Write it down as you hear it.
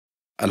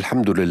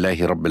الحمد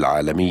لله رب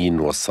العالمين،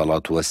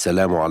 والصلاة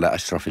والسلام على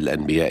أشرف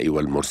الأنبياء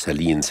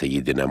والمرسلين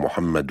سيدنا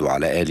محمد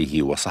وعلى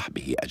آله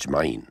وصحبه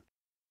أجمعين.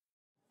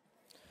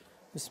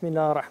 بسم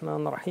الله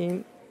الرحمن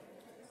الرحيم.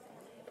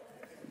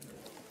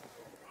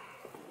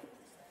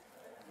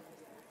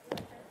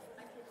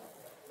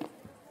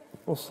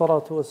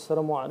 والصلاة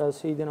والسلام على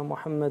سيدنا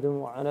محمد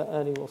وعلى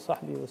آله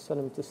وصحبه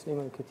وسلم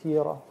تسليما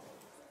كثيرا،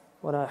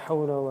 ولا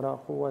حول ولا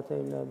قوة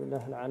إلا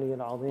بالله العلي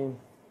العظيم.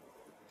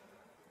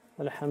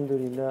 الحمد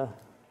لله،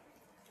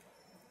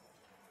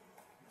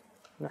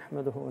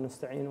 نحمده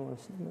ونستعينه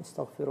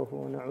ونستغفره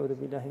ونعوذ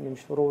بالله من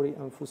شرور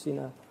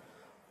أنفسنا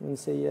ومن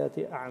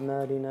سيئات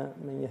أعمالنا،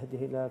 من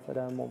يهده الله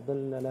فلا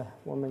مضل له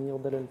ومن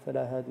يضلل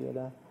فلا هادي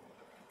له.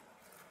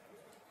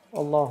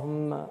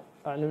 اللهم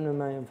أعلمنا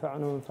ما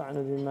ينفعنا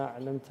وانفعنا بما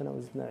علمتنا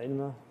وزدنا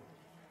علما،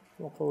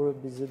 وقل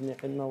رب زدني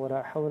علما،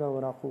 ولا حول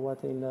ولا قوة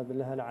إلا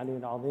بالله العلي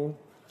العظيم.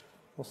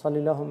 وصلى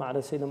اللهم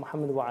على سيدنا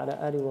محمد وعلى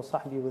آله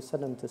وصحبه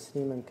وسلم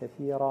تسليما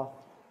كثيرا.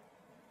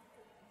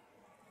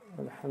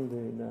 الحمد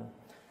لله.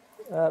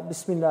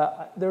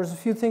 Bismillah. There's a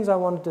few things I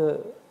wanted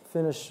to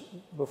finish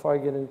before I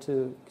get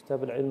into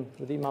Kitab al-Ilm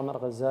with Imam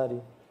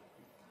Ghazali.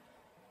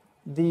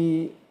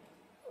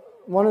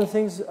 One of the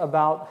things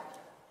about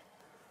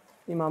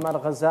Imam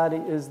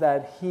Ghazali is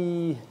that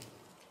he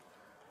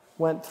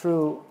went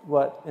through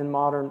what in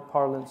modern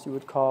parlance you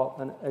would call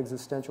an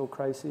existential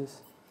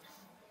crisis.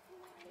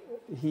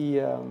 He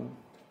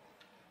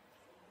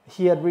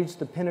had reached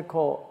the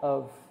pinnacle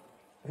of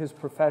his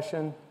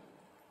profession.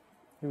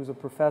 He was a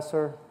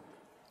professor,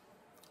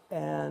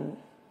 and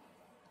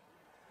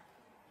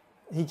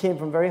he came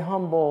from a very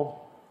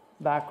humble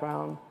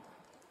background,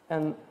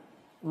 and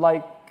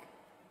like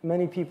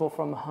many people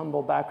from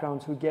humble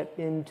backgrounds who get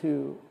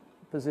into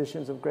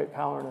positions of great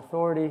power and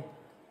authority,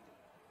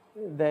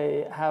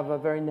 they have a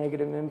very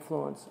negative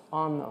influence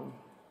on them.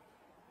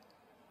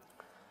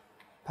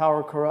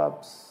 Power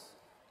corrupts,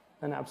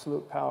 and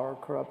absolute power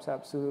corrupts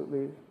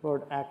absolutely.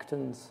 Lord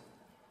Acton's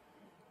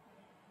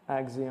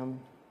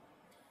axiom.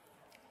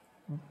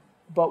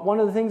 But one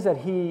of the things that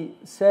he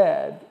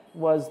said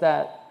was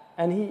that,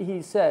 and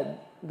he said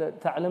that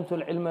تعلمت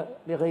العلم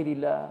لغير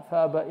الله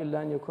فأبى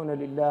إلا أن يكون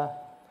لله.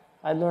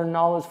 I learned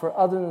knowledge for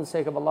other than the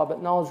sake of Allah,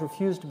 but knowledge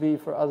refused to be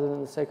for other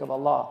than the sake of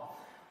Allah.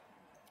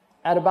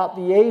 At about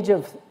the age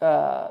of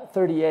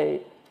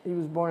 38, he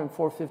was born in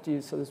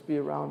 450, so this would be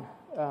around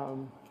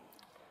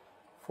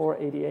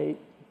 488.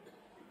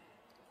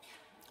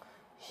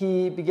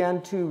 He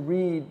began to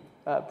read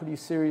pretty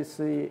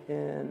seriously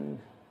in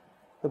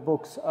the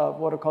books of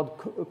what are called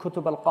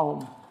Kutub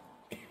al-Qawm.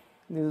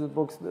 These are the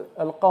books.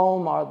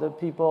 Al-Qawm are the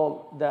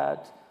people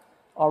that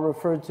are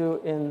referred to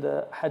in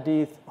the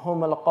hadith,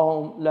 Hum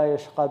al-Qawm la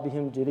yashqa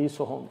bihim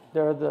jalisuhum.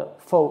 They're the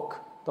folk,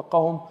 the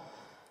Qawm,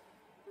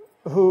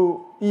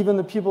 who even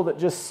the people that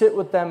just sit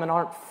with them and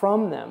aren't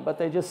from them, but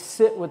they just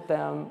sit with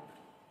them,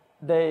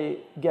 they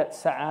get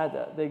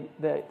sa'ada,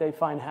 they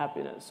find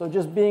happiness. So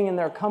just being in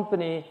their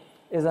company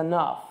is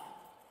enough.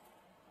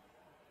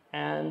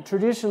 And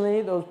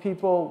traditionally, those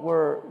people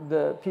were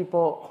the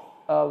people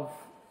of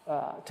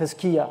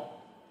tazkiyah,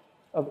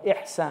 of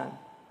ihsan,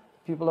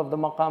 people of the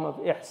maqam of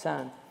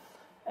ihsan.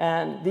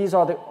 And these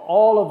are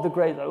all of the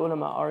great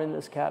ulama are in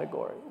this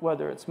category,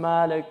 whether it's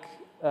Malik,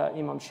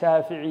 Imam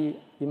Shafi'i,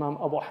 Imam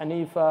Abu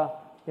Hanifa,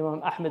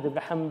 Imam Ahmed ibn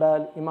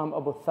Hanbal, Imam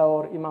Abu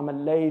Thawr, Imam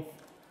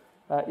al-Layth,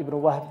 Ibn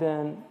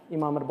Wahbin,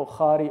 Imam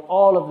al-Bukhari,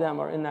 all of them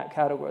are in that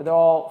category. They're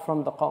all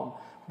from the Qawm.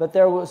 But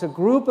there was a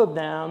group of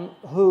them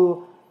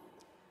who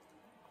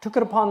took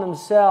it upon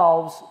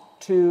themselves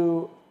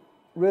to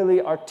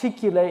really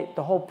articulate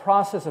the whole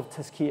process of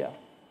tazkiyah.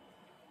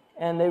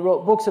 And they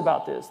wrote books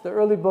about this. The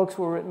early books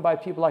were written by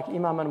people like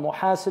Imam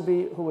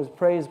al-Muhasibi, who was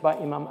praised by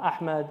Imam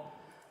Ahmad,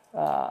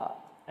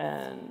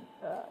 and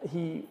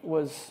he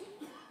was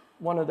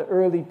one of the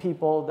early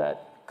people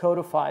that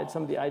codified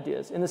some of the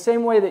ideas. In the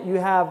same way that you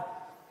have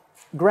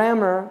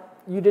grammar,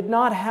 you did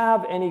not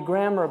have any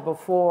grammar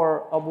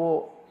before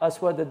Abu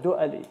Aswad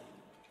al-Du'ali.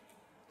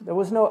 There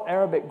was no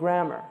Arabic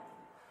grammar.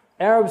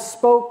 Arabs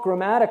spoke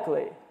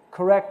grammatically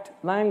correct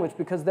language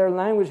because their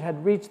language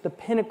had reached the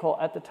pinnacle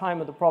at the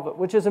time of the Prophet,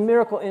 which is a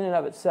miracle in and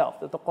of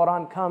itself, that the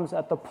Quran comes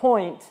at the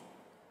point.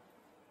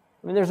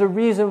 I mean, there's a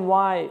reason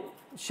why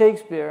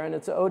Shakespeare, and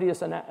it's an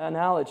odious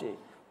analogy,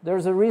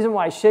 there's a reason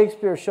why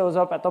Shakespeare shows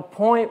up at the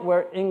point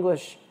where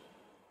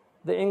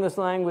the English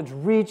language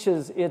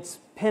reaches its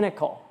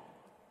pinnacle.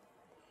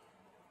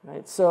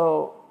 Right?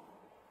 So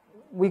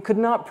we could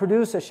not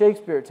produce a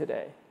Shakespeare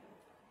today.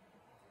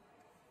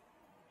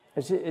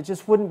 It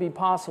just wouldn't be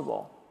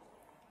possible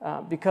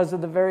because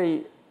of the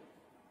very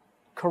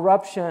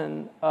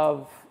corruption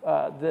of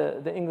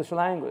the English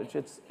language.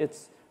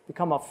 It's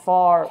become a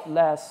far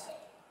less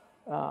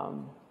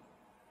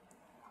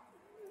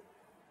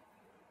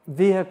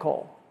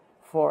vehicle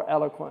for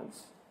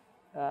eloquence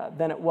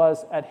than it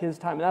was at his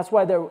time. And that's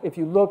why if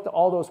you looked,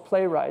 all those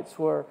playwrights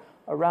were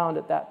around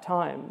at that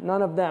time.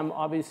 None of them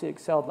obviously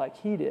excelled like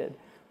he did,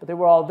 but they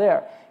were all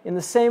there. In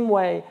the same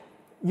way,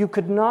 you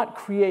could not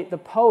create the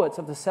poets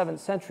of the 7th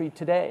century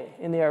today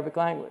in the Arabic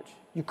language.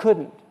 You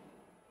couldn't.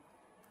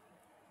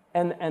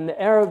 And the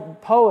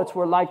Arab poets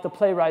were like the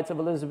playwrights of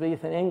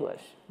Elizabethan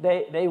English.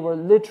 They were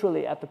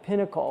literally at the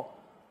pinnacle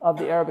of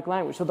the Arabic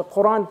language. So the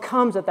Quran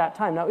comes at that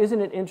time. Now,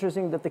 isn't it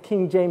interesting that the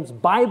King James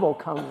Bible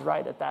comes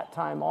right at that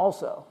time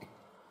also,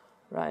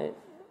 right?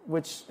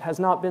 Which has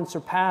not been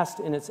surpassed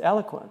in its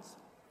eloquence.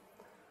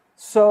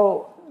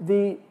 So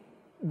the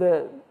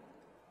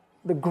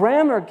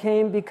grammar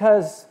came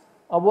because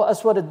Abu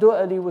Aswad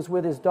al-Du'ali was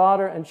with his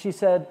daughter, and she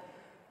said,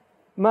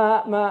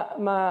 ما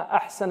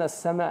أحسن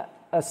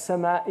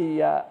السماء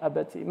يا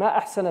أبتي ما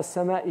أحسن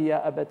السماء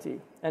يا أبتي.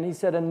 And he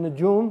said,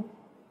 النجوم.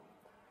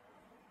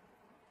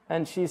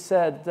 And she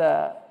said,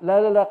 لا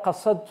لا لا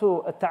قصدت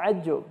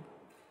التعجب.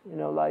 You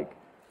know, like,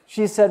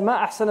 she said, ما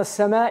أحسن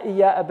السماء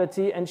يا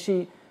أبتي. And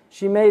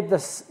she made the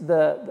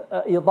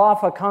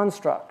إضافة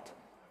construct.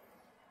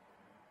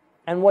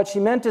 And what she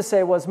meant to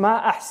say was,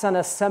 ما أحسن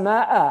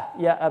السماء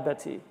يا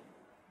أبتي.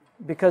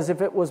 Because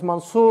if it was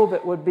mansub,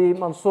 it would be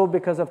mansub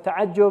because of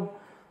ta'ajjub.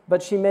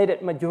 But she made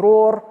it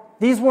majroor.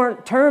 These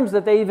weren't terms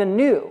that they even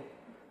knew.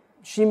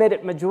 She made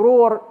it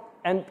majroor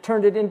and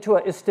turned it into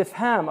a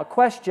istifham, a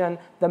question.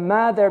 The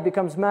ma there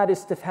becomes mad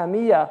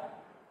istifhamiyya,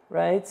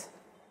 right?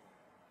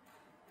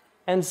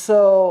 And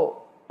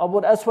so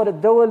Abu Aswad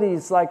al-Dawali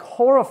is like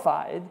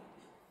horrified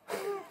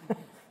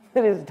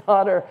that his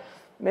daughter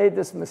made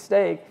this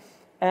mistake.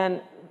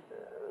 And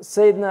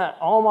Sayyidina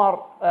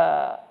Omar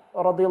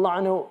radiallahu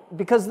anhu,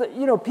 because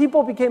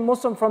people became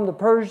Muslim from the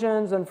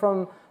Persians and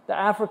from the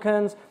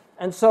Africans,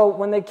 and so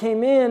when they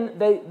came in,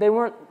 they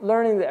weren't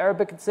learning the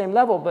Arabic at the same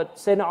level. But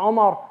Sayyidina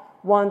Omar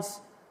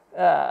once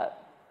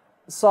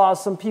saw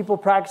some people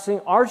practicing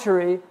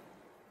archery,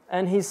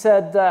 and he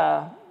said,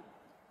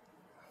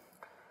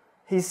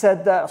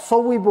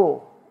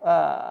 "Sawibu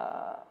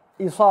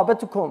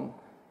isabatukum,"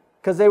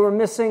 because they were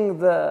missing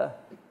the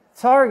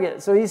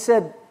target. So he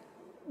said,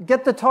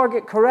 "Get the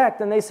target correct."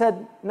 And they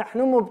said,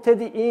 "Nahnu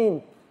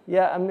mubtadi'in,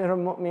 ya Amir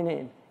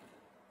al-Mu'mineen."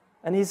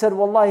 And he said,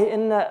 "Wallahi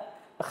inna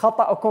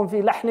khata'akum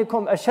fi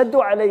lahnikum ashaddu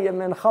alayya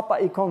min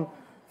khata'ikum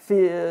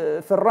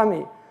fi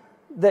rami."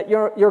 That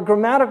your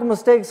grammatical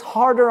mistakes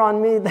harder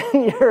on me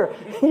than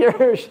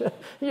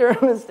your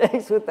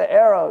mistakes with the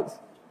arrows.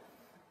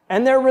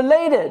 And they're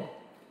related.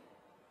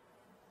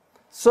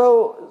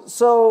 So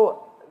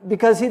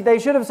because they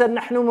should have said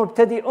nahnu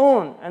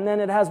mubtadi'un, and then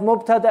it has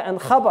mubtada and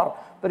khabar.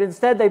 But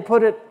instead they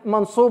put it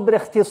mansub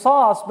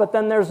bil-ikhtisas, but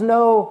then there's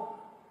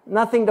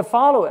nothing to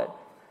follow it.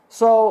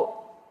 So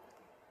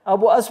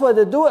Abu Aswad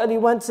al-Du'ali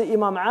went to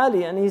Imam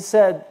Ali and he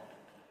said,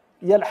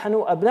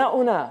 يَلْحَنُوا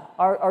أَبْنَاؤُنَا,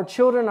 our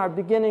children are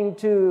beginning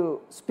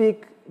to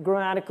speak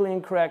grammatically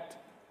incorrect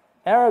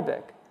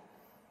Arabic.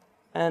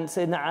 And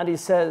Sayyidina Ali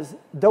says,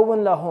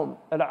 دَوَّن لَهُمْ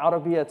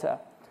الْعَرَبِيَّةَ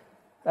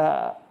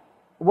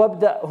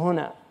وَابْدَأْ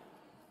هُنَا.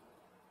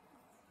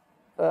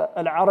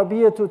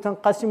 العربية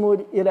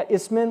تنقسم إلى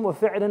اسم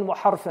وفعل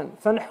وحرف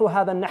فنحو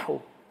هذا النحو.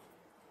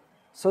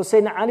 So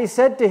Sayyidina Ali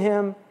said to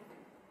him,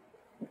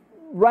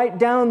 write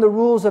down the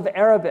rules of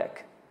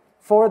Arabic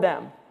for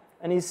them.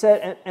 And he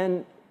said,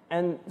 and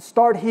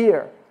start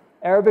here.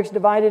 Arabic's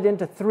divided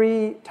into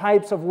 3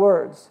 types of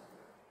words.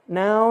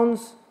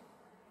 Nouns,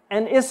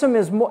 and ism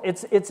is more,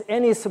 it's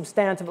any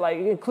substantive, like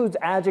it includes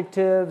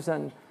adjectives,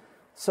 and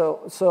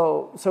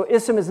so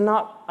ism is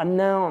not a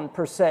noun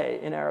per se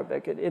in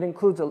Arabic. It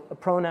includes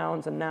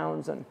pronouns and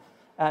nouns and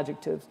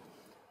adjectives.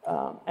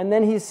 And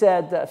then he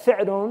said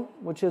fi'lun,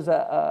 which is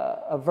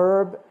a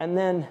verb, and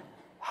then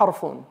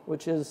harfun,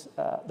 which is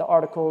the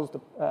articles, the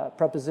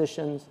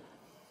prepositions.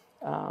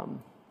 And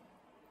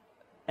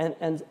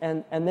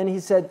then he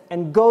said,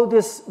 and go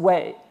this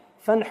way.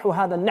 فَنْحُ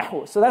هَذَا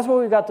النَّحْوُ. So that's where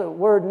we got the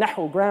word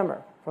nahu,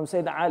 grammar, from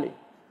Sayyidina Ali.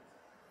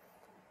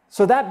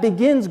 So that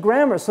begins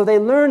grammar. So they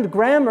learned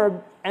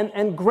grammar,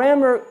 and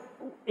grammar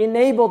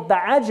enabled the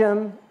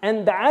Ajam,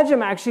 and the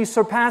Ajam actually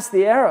surpassed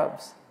the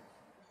Arabs.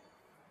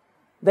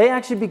 They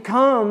actually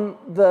become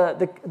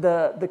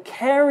the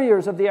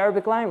carriers of the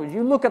Arabic language.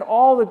 You look at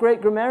all the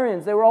great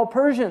grammarians, they were all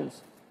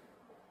Persians.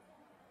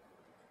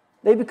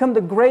 They become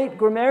the great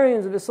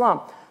grammarians of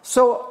Islam.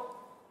 So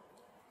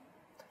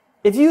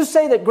if you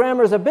say that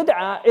grammar is a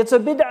bid'ah, it's a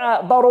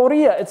bid'ah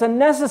daruriyah, it's a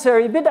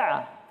necessary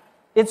bid'ah.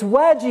 It's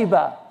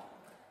wajibah,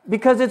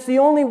 because it's the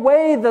only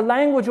way the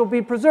language will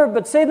be preserved.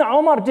 But Sayyidina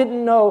Umar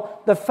didn't know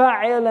the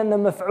fa'il and the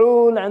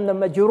maf'ul and the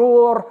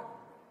majroor.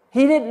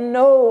 He didn't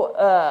know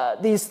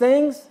these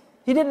things.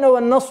 He didn't know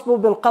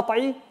an-nasbu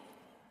bil-qat'i,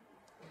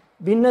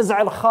 bin-naz'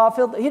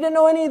 al-khafid. He didn't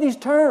know any of these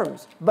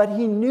terms, but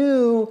he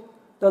knew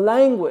the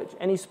language,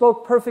 and he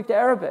spoke perfect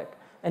Arabic,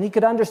 and he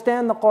could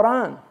understand the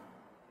Quran.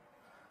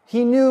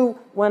 He knew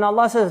when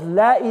Allah says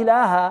la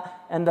ilaha,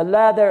 and the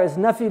la there is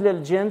nafi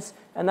lil jins,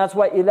 and that's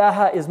why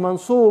ilaha is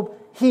mansub.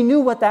 He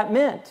knew what that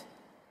meant.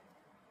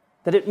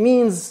 That it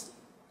means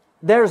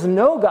there's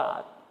no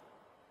God.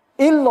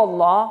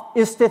 Illallah,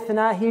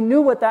 istithna, he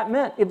knew what that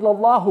meant.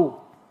 Illallahu.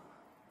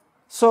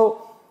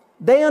 So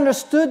they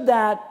understood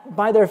that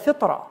by their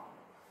fitrah.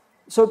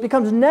 So it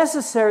becomes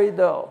necessary,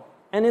 though,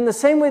 And in the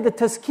same way, the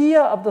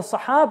tazkiyah of the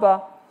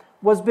Sahaba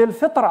was bil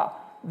fitra.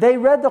 They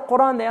read the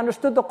Quran, they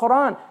understood the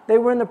Quran, they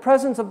were in the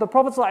presence of the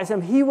Prophet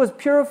ﷺ. He was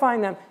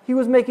purifying them, he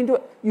was making do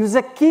it.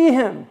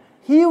 Yuzakkihim.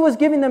 He was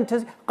giving them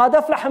qad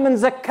aflaha man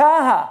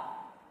zakkaha.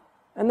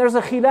 And there's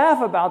a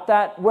khilaf about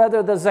that,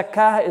 whether the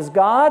zakah is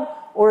God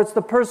or it's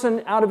the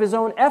person out of his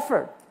own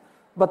effort.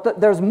 But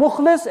there's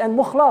mukhlis and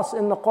mukhlas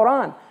in the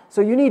Quran.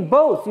 So you need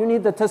both. You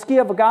need the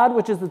tazkiyah of God,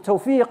 which is the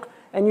tawfiq,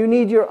 and you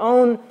need your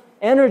own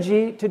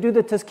energy to do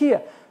the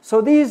tazkiyah.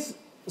 So these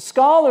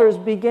scholars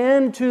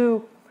began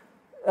to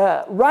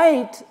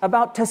write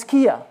about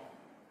tazkiyah.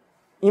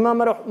 Imam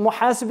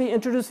Muhasibi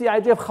introduced the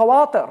idea of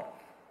khawatir,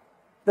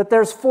 that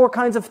there's 4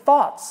 kinds of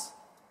thoughts.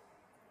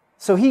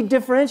 So he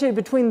differentiated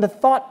between the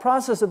thought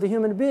process of the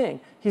human being.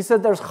 He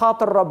said there's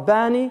khatar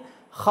rabbani,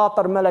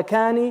 khatar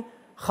malakani,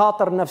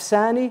 khatar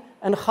nafsani,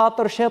 and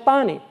khatar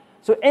shaitani.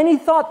 So any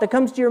thought that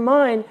comes to your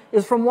mind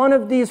is from one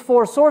of these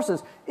 4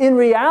 sources. In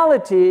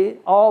reality,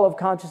 all of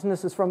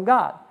consciousness is from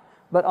God.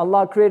 But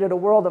Allah created a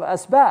world of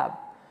asbab.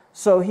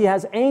 So He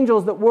has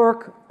angels that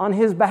work on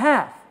His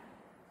behalf.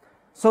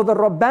 So the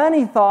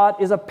Rabbani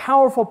thought is a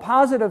powerful,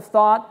 positive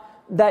thought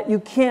that you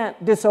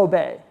can't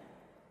disobey.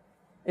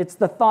 It's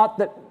the thought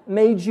that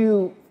made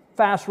you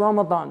fast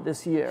Ramadan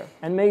this year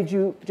and made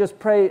you just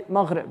pray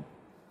Maghrib.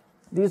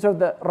 These are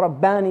the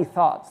Rabbani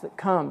thoughts that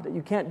come, that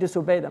you can't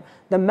disobey them.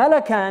 The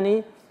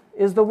Malakani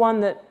is the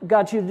one that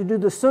got you to do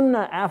the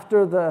Sunnah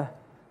after the...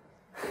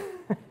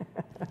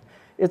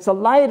 It's a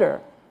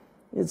lighter.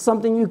 It's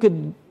something you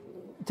could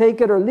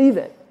take it or leave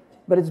it,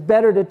 but it's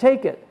better to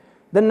take it.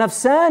 The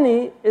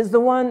Nafsani is the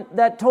one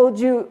that told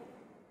you,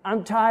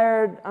 I'm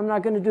tired, I'm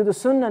not going to do the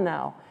Sunnah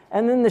now.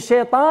 And then the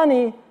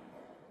Shaitani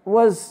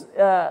was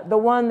the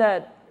one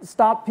that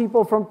stopped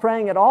people from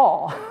praying at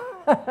all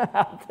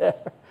out there.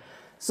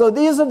 So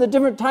these are the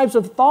different types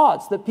of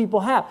thoughts that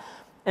people have.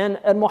 And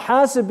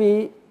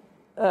Muhasibi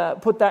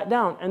put that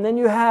down. And then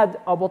you had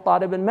Abu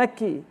Talib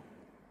al-Makki,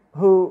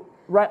 who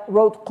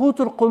wrote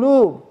Qutul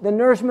Qulub, the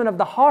nourishment of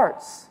the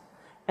hearts,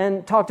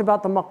 and talked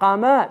about the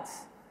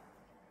maqamats,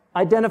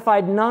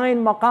 identified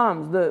 9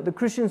 maqams. The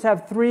Christians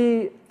have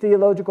 3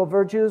 theological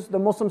virtues, the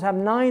Muslims have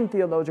 9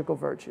 theological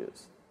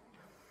virtues.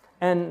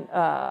 And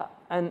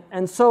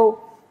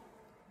so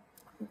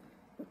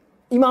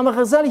Imam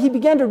Ghazali, he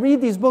began to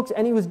read these books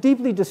and he was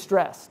deeply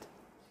distressed,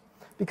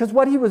 because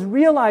what he was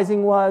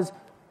realizing was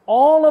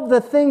all of the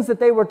things that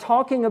they were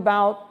talking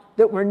about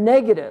that were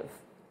negative,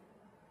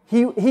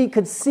 he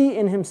could see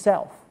in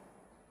himself.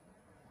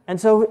 And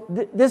so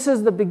this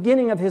is the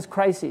beginning of his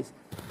crises.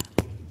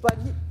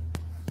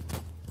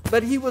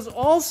 But he was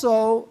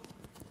also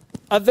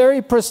a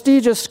very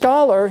prestigious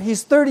scholar.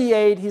 He's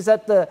 38, he's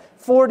at the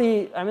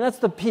 40, I mean that's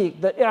the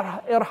peak. The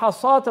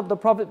irhasat of the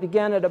Prophet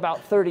began at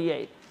about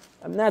 38.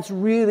 I mean that's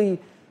really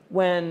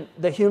when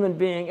the human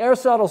being,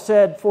 Aristotle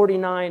said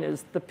 49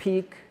 is the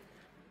peak.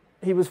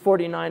 He was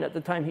 49 at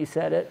the time he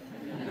said it,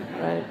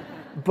 right?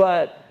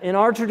 But in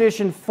our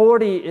tradition,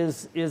 40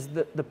 is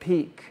the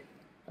peak.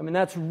 I mean,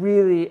 that's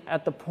really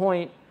at the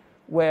point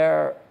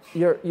where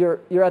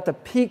you're at the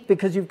peak,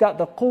 because you've got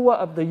the quwwah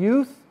of the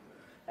youth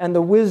and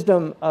the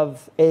wisdom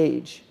of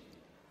age.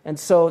 And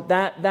so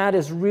that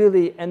is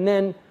really, and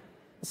then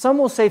some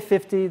will say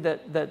 50,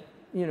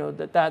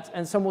 that's,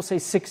 and some will say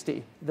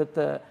 60, that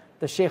the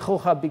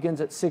shaykhuha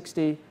begins at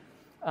 60.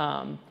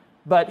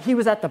 But he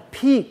was at the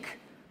peak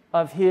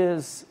of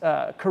his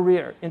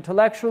career,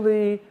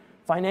 intellectually,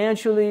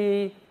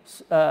 financially,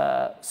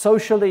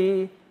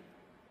 socially.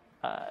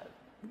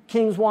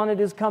 Kings wanted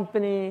his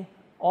company.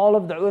 All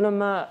of the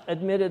ulama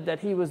admitted that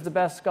he was the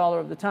best scholar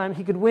of the time.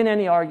 He could win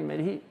any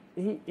argument.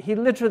 He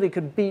literally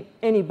could beat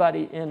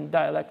anybody in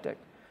dialectic,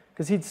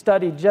 because he'd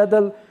studied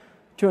jadal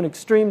to an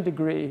extreme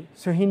degree.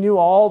 So he knew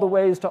all the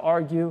ways to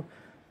argue.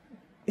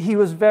 He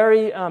was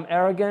very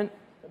arrogant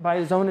by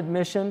his own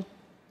admission.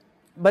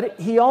 But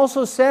he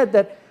also said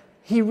that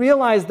he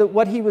realized that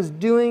what he was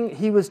doing,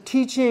 he was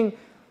teaching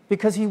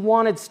because he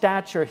wanted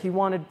stature, he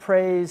wanted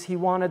praise, he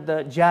wanted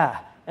the jah.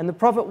 And the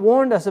Prophet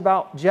warned us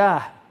about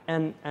jah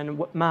and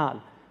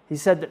mal. He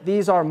said that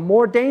these are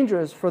more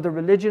dangerous for the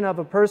religion of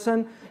a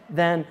person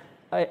than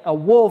a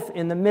wolf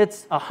in the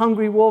midst, a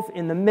hungry wolf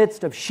in the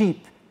midst of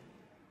sheep.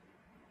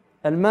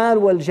 Al-mal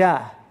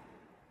wal-jah.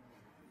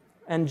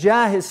 And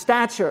jah is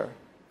stature,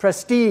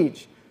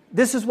 prestige.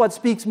 This is what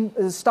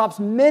stops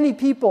many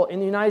people in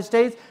the United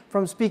States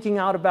from speaking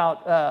out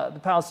about the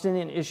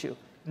Palestinian issue.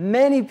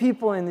 Many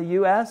people in the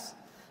US,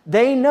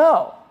 they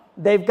know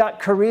they've got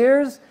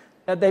careers,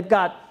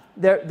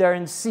 they're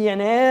in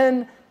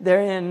CNN,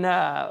 they're in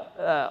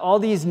all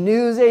these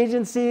news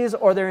agencies,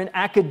 or they're in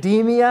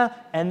academia,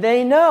 and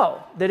they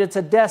know that it's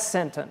a death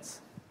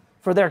sentence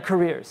for their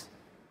careers.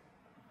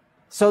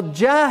 So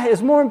jah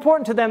is more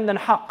important to them than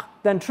haqq,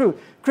 than truth.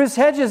 Chris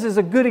Hedges is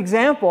a good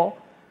example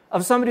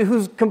of somebody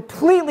who's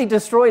completely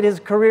destroyed his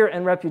career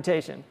and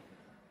reputation.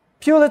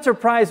 Pulitzer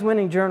Prize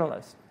winning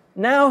journalist.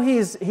 Now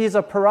he's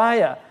a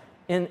pariah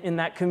in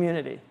that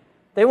community.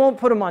 They won't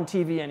put him on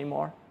TV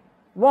anymore.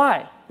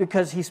 Why?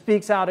 Because he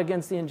speaks out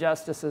against the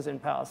injustices in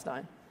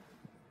Palestine.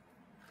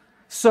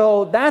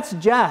 So that's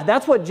jahl.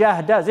 That's what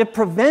jahl does. It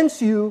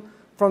prevents you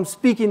from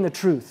speaking the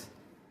truth.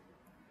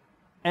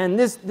 And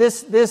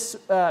this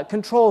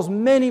controls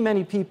many,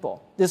 many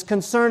people, this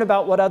concern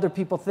about what other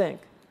people think.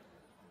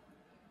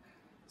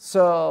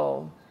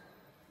 So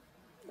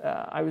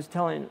I was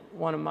telling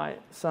one of my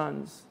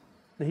sons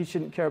that he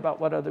shouldn't care about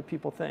what other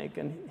people think.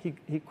 And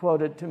he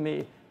quoted to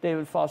me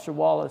David Foster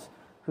Wallace,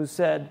 who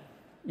said,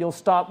 "You'll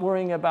stop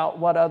worrying about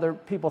what other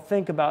people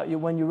think about you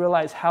when you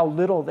realize how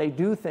little they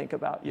do think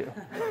about you."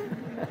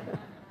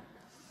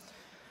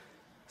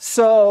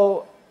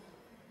 So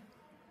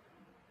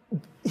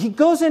he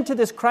goes into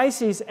this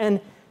crisis, and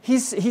he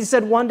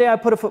said, one day I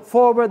put a foot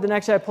forward, the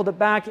next day I pulled it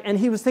back, and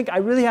he was thinking, I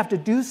really have to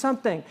do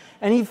something.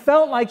 And he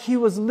felt like he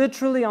was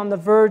literally on the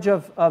verge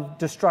of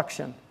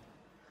destruction.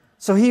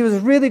 So he was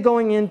really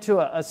going into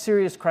a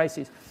serious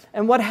crisis.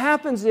 And what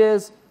happens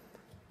is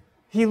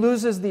he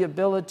loses the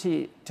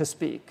ability to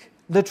speak.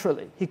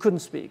 Literally, he couldn't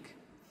speak.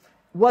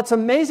 What's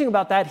amazing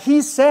about that,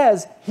 he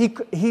says, he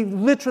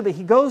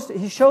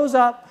shows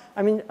up.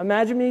 I mean,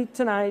 imagine me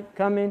tonight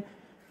coming,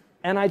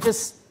 and I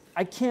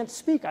can't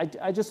speak.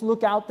 I just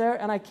look out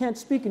there and I can't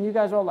speak. And you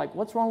guys are all like,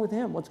 what's wrong with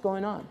him? What's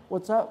going on?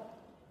 What's up?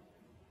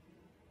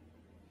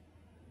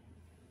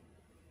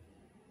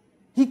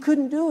 He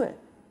couldn't do it.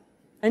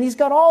 And he's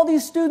got all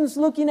these students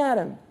looking at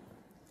him.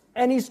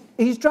 And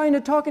he's trying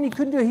to talk and he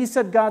couldn't do it. He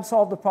said, God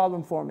solved the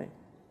problem for me.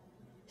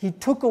 He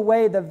took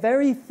away the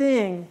very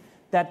thing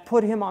that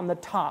put him on the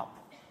top.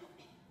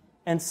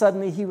 And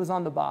suddenly he was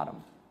on the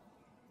bottom.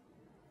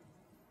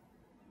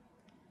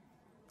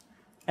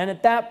 And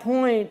at that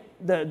point,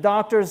 the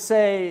doctors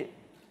say,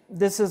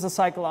 this is a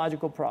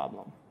psychological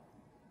problem.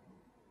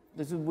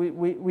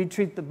 We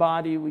treat the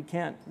body, we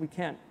can't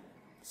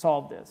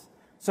solve this.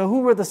 So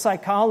who were the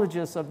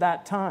psychologists of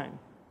that time?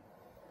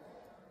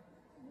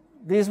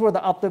 These were the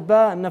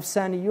Atibba and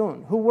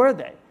Nafsaniyun. Who were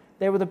they?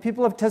 They were the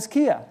people of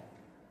Tazkiyah.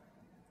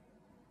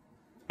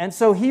 And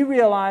so he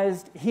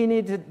realized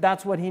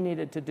that's what he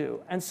needed to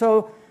do. And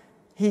so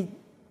he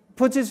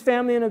puts his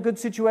family in a good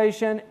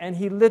situation, and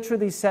he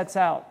literally sets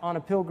out on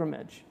a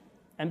pilgrimage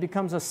and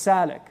becomes a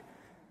salik.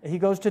 He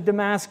goes to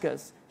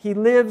Damascus. He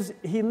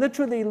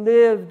literally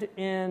lived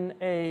in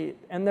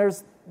and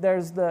there's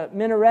the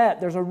minaret,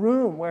 there's a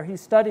room where he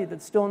studied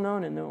that's still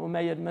known in the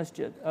Umayyad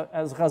Masjid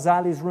as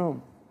Ghazali's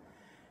room.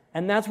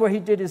 And that's where he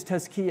did his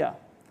tazkiyah.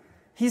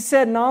 He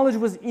said knowledge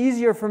was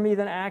easier for me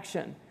than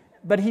action.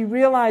 But he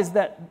realized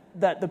that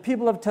the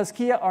people of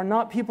Tazkiyah are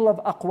not people of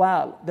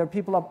aqwal, they're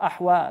people of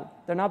ahwal.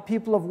 They're not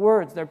people of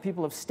words, they're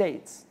people of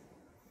states.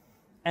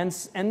 And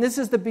this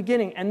is the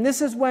beginning. And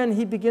this is when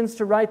he begins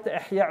to write the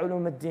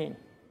Ihya Deen.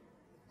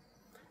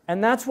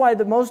 And that's why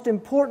the most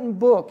important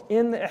book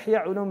in the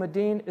Ihya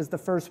Deen is the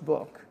first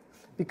book.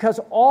 Because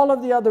all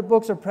of the other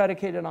books are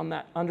predicated on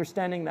that,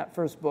 understanding that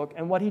first book.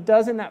 And what he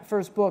does in that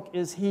first book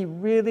is he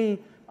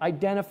really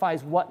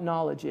identifies what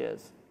knowledge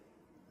is.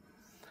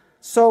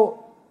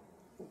 So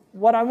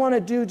what I want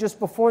to do just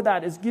before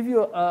that is give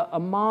you a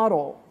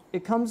model.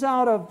 It comes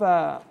out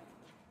of,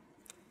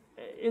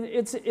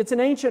 it's an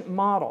ancient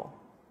model.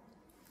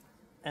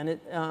 And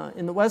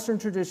in the Western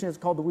tradition, it's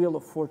called the Wheel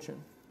of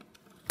Fortune.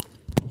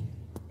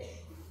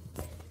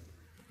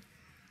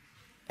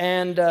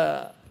 And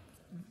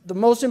the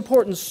most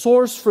important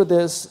source for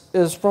this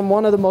is from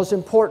one of the most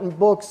important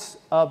books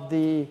of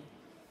the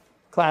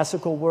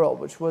classical world,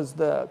 which was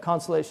the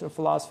Consolation of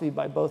Philosophy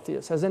by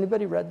Boethius. Has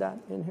anybody read that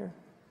in here?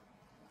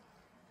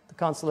 The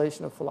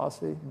Consolation of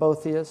Philosophy,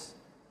 Boethius.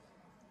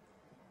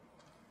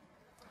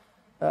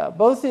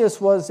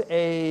 Boethius was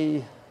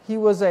a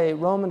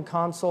Roman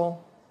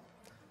consul,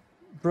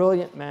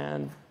 brilliant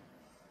man,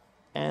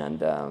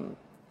 and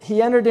he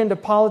entered into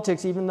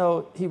politics even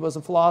though he was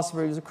a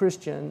philosopher. He was a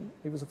Christian.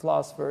 He was a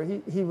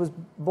philosopher. He was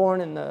born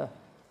in the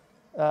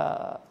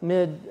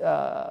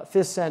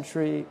mid-5th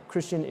century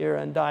Christian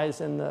era and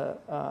dies in the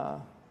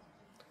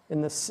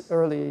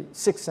early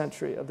 6th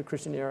century of the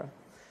Christian era.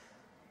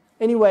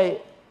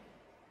 Anyway,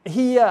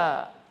 he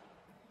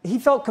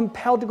felt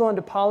compelled to go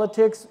into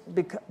politics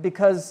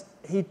because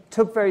he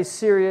took very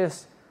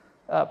serious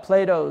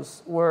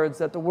Plato's words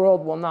that the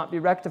world will not be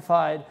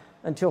rectified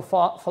until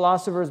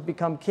philosophers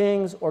become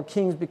kings or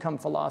kings become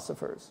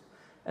philosophers.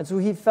 And so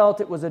he felt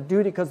it was a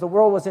duty because the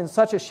world was in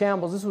such a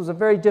shambles. This was a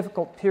very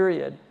difficult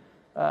period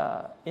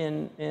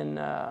in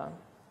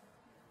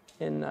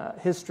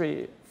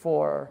history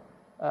for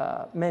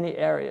many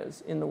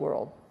areas in the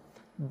world.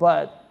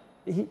 But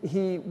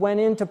he went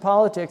into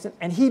politics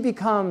and he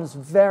becomes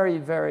very,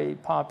 very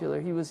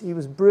popular. He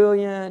was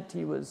brilliant.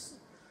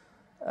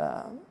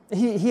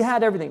 He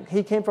had everything.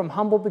 He came from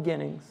humble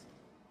beginnings.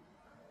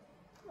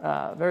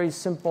 Very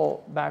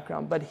simple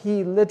background, but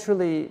he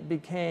literally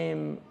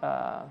became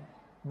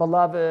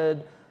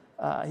beloved.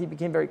 He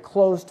became very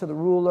close to the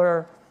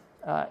ruler.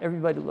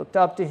 Everybody looked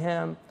up to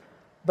him.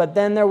 But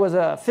then there was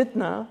a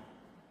fitna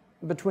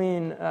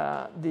between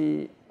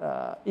the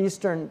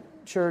Eastern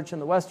Church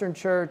and the Western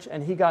Church,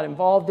 and he got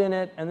involved in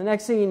it. And the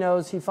next thing he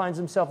knows, he finds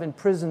himself in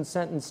prison,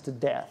 sentenced to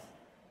death.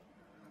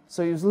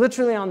 So he was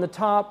literally on the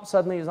top.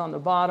 Suddenly he's on the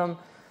bottom.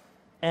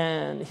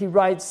 And he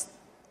writes,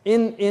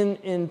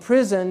 in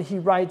prison, he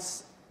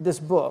writes this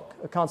book,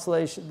 The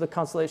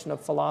Consolation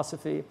of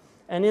Philosophy.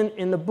 And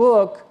in the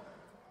book,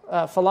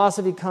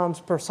 philosophy comes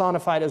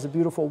personified as a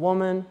beautiful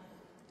woman,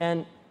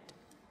 and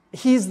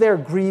he's there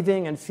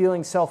grieving and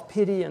feeling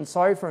self-pity and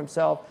sorry for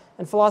himself,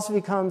 and philosophy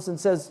comes and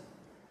says,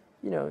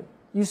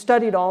 you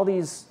studied all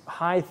these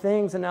high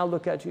things, and now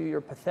look at you,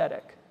 you're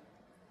pathetic.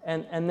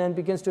 And then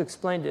begins to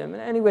explain to him.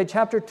 And anyway,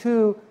 chapter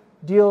 2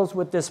 deals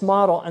with this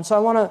model, and so I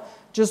want to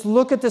just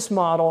look at this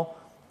model.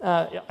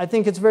 I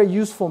think it's a very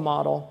useful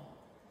model.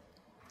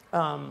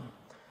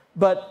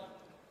 But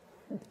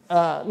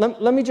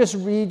let me just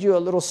read you a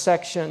little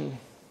section.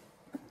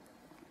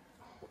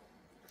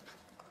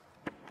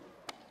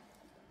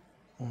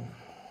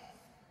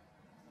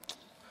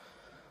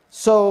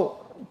 So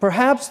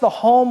perhaps the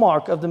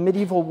hallmark of the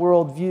medieval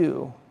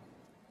worldview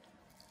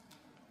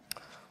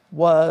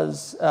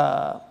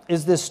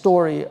is this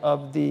story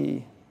of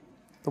the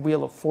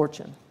Wheel of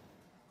Fortune.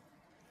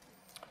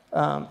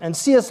 And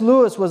C.S.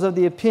 Lewis was of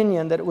the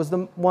opinion that it was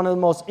one of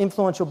the most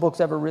influential books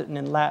ever written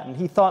in Latin.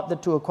 He thought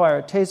that to acquire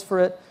a taste for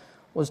it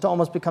was to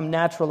almost become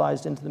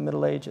naturalized into the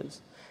Middle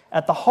Ages.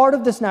 At the heart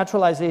of this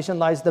naturalization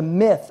lies the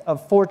myth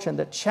of fortune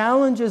that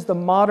challenges the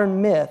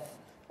modern myth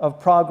of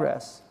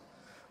progress.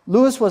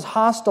 Lewis was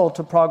hostile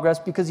to progress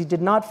because he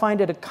did not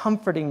find it a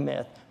comforting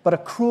myth, but a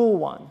cruel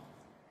one.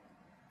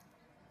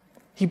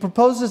 He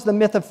proposes the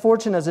myth of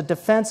fortune as a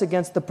defense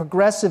against the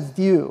progressive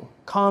view,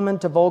 common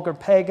to vulgar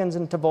pagans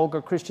and to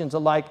vulgar Christians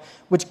alike,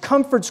 which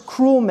comforts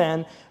cruel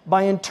men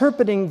by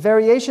interpreting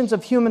variations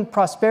of human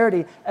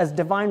prosperity as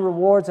divine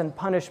rewards and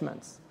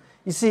punishments.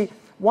 You see,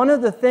 one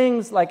of the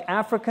things like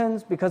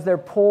Africans, because they're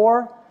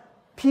poor,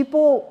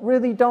 people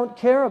really don't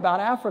care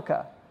about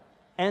Africa.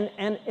 And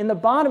in the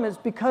bottom, it's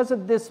because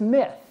of this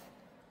myth.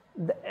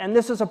 And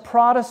this is a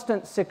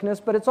Protestant sickness,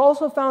 but it's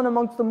also found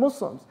amongst the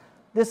Muslims.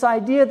 This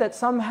idea that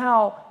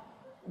somehow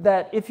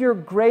that if you're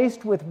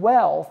graced with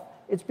wealth,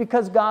 it's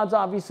because God's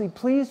obviously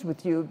pleased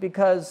with you,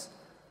 because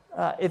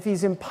if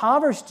he's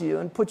impoverished you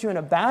and put you in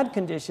a bad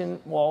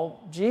condition, well,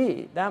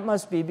 gee, that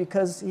must be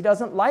because he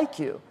doesn't like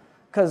you.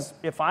 Because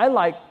if I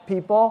like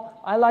people,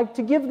 I like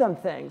to give them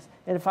things.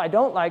 And if I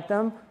don't like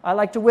them, I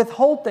like to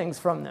withhold things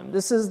from them.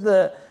 This is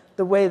the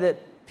way that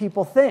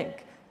people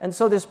think. And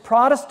so this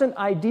Protestant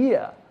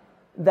idea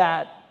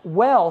that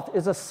wealth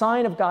is a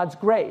sign of God's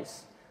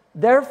grace.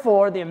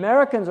 Therefore, the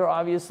Americans are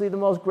obviously the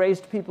most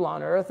graced people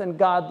on earth, and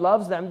God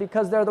loves them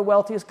because they're the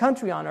wealthiest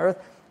country on earth.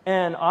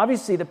 And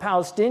obviously the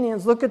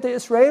Palestinians, look at the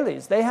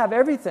Israelis. They have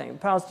everything. The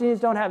Palestinians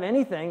don't have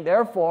anything.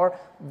 Therefore,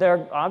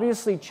 they're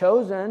obviously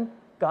chosen.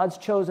 God's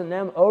chosen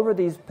them over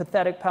these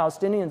pathetic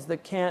Palestinians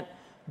that can't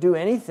do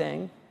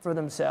anything for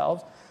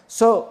themselves.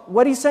 So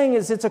what he's saying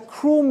is it's a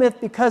cruel myth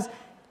because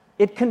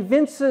it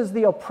convinces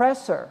the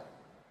oppressor,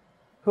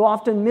 who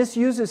often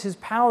misuses his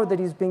power that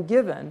he's been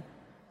given,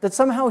 that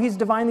somehow he's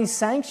divinely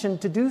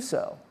sanctioned to do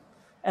so,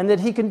 and that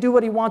he can do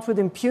what he wants with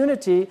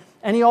impunity,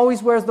 and he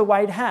always wears the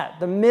white hat,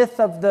 the myth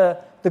of the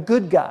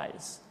good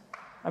guys.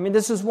 I mean,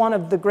 this is one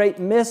of the great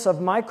myths of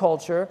my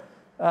culture,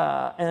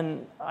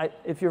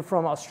 if you're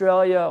from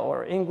Australia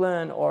or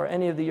England or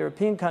any of the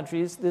European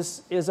countries,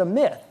 this is a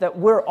myth, that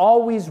we're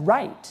always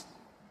right.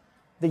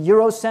 The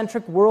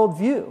Eurocentric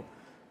worldview,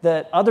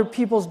 that other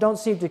peoples don't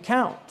seem to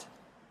count,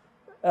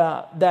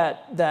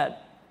 that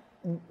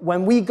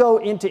when we go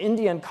into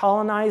India and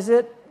colonize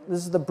it, this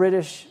is the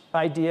British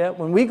idea,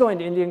 when we go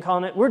into India and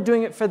colonize it, we're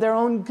doing it for their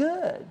own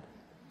good.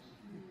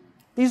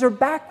 These are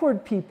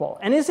backward people.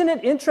 And isn't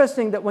it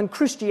interesting that when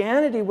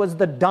Christianity was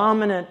the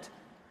dominant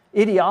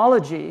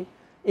ideology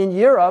in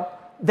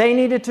Europe, they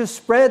needed to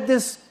spread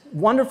this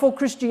wonderful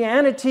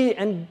Christianity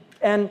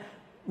and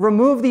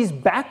remove these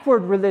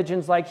backward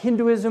religions like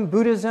Hinduism,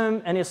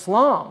 Buddhism, and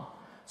Islam.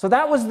 So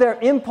that was their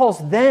impulse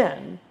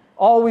then,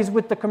 always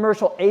with the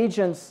commercial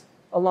agents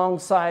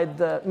alongside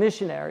the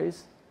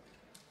missionaries,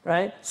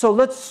 right? So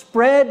let's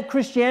spread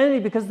Christianity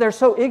because they're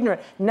so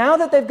ignorant. Now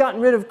that they've gotten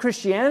rid of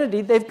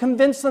Christianity, they've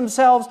convinced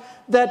themselves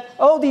that,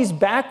 oh, these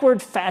backward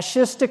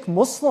fascistic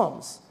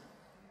Muslims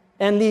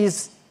and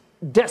these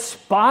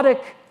despotic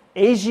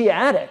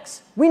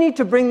Asiatics, we need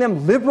to bring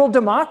them liberal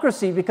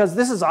democracy because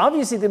this is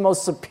obviously the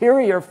most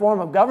superior form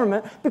of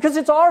government because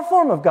it's our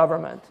form of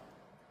government.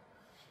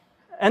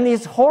 And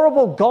these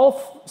horrible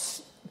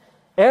Gulf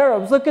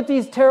Arabs, look at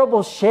these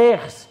terrible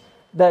sheikhs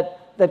that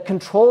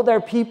control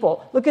their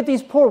people. Look at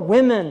these poor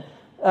women.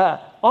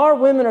 Our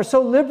women are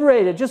so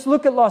liberated. Just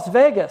look at Las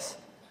Vegas,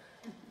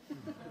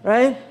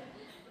 right?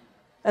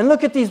 And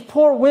look at these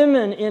poor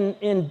women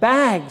in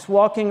bags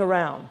walking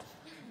around,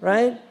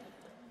 right?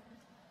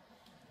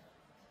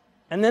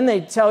 And then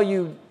they tell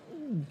you,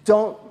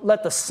 don't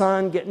let the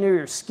sun get near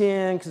your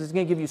skin because it's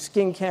going to give you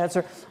skin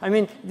cancer. I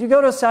mean, if you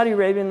go to a Saudi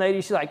Arabian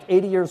lady, she's like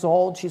 80 years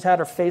old. She's had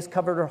her face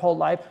covered her whole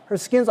life. Her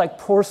skin's like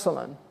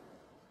porcelain,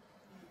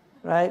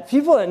 right?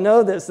 People that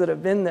know this, that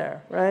have been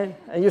there, right?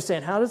 And you're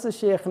saying, how does the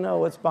sheikh know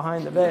what's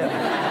behind the veil?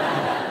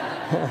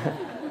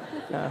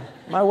 No,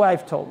 my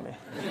wife told me.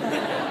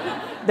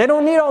 They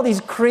don't need all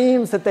these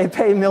creams that they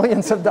pay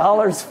millions of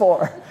dollars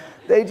for,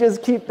 They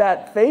just keep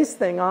that face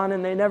thing on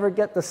and they never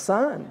get the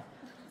sun.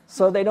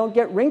 So they don't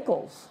get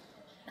wrinkles.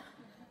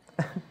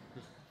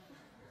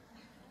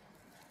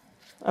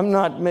 I'm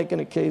not making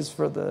a case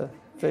for the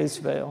face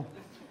veil.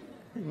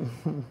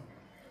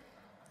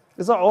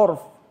 It's a urf,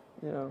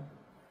 you know.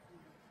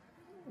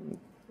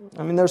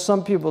 I mean, there's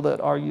some people that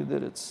argue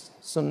that it's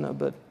sunnah,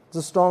 but it's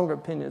a stronger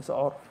opinion. It's a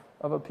urf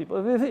of a people.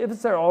 If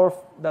it's their urf,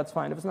 that's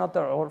fine. If it's not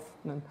their urf,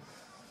 then.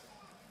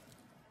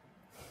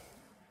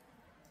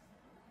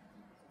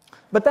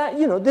 But that,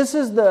 you know, this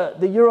is the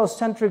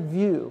Eurocentric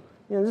view.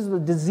 You know, this is the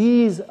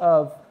disease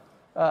of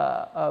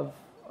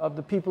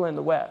the people in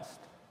the West.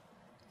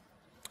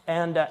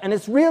 And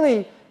it's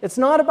really, it's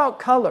not about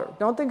color.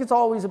 Don't think it's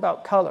always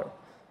about color,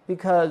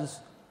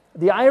 because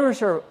the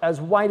Irish are as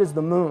white as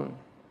the moon.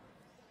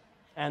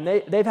 And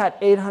they've had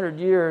 800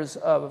 years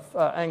of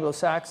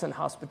Anglo-Saxon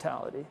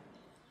hospitality,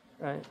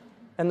 right?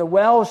 And the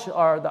Welsh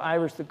are the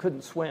Irish that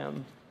couldn't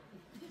swim,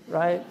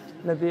 right?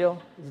 Nabil?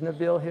 Is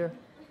Nabil here?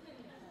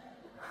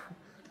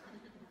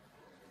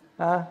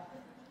 Huh?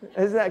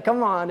 Is that,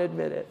 come on,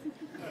 admit it.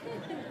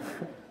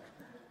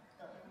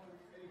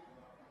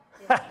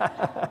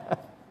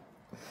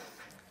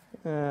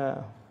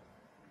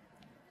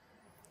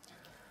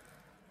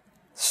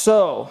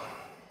 So,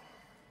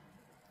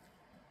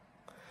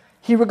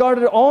 he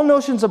regarded all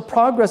notions of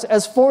progress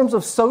as forms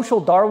of social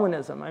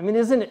Darwinism. I mean,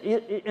 isn't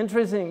it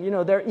interesting? You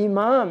know, their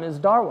imam is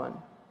Darwin.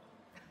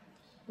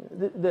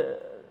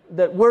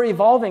 That we're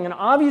evolving, and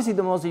obviously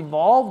the most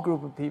evolved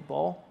group of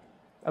people,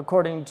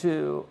 according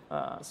to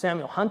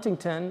Samuel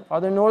Huntington,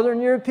 are the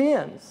Northern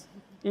Europeans.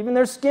 Even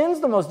their skin's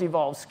the most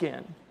evolved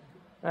skin,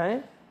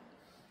 right?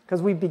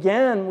 Because we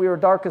were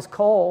dark as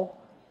coal.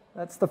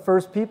 That's the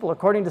first people,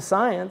 according to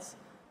science.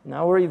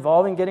 Now we're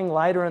evolving, getting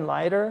lighter and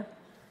lighter.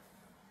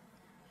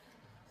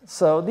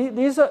 So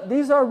these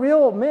are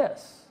real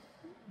myths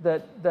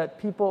that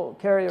people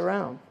carry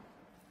around.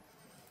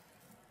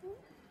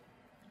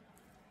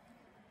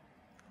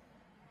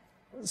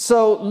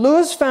 So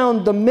Lewis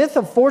found the myth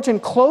of fortune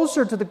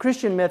closer to the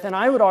Christian myth, and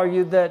I would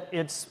argue that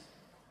it's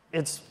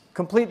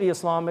completely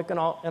Islamic, and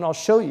I'll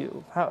show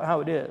you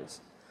how it is.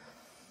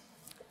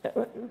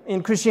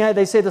 In Christianity,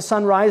 they say the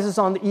sun rises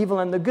on the evil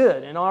and the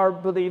good. In our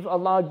belief,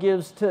 Allah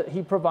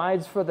He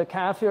provides for the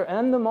kafir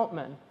and the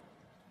mu'min.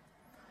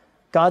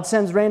 God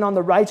sends rain on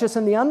the righteous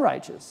and the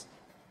unrighteous.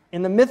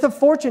 In the myth of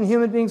fortune,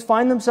 human beings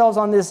find themselves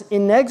on this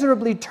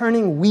inexorably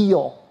turning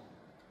wheel.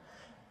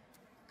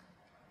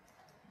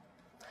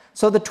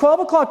 So the 12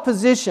 o'clock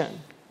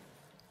position,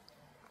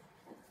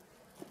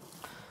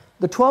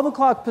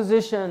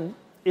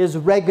 is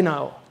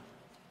Regno,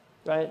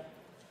 right?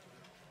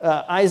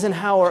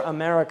 Eisenhower,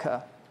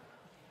 America.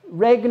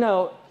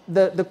 Regno,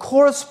 the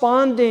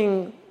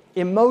corresponding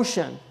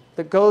emotion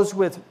that goes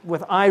with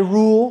I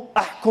rule,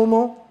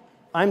 ahkumu,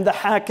 I'm the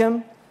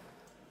hakim,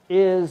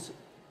 is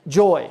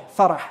joy,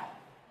 farah.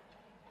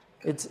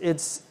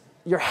 It's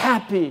you're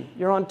happy,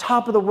 you're on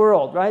top of the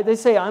world, right? They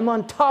say, I'm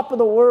on top of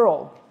the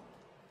world.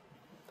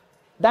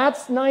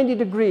 That's 90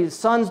 degrees,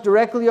 sun's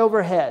directly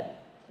overhead,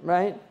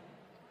 right?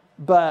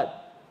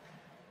 But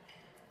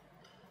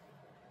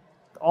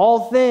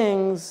all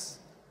things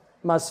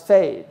must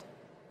fade,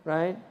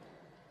 right?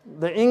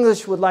 The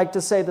English would like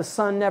to say the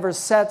sun never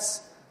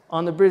sets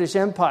on the British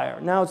Empire.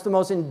 Now it's the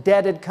most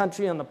indebted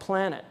country on the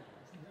planet,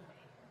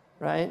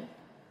 right?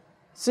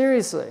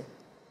 Seriously.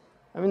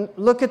 I mean,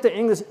 look at the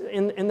English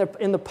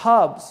in the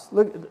pubs.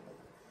 Look,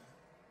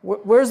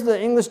 where's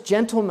the English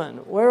gentleman?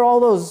 Where are all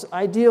those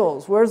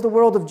ideals? Where's the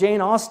world of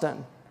Jane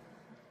Austen?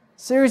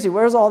 Seriously,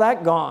 where's all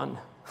that gone?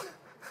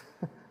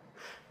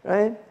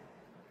 Right?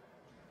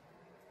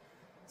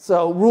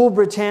 So rule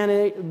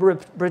Britannia,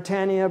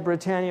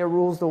 Britannia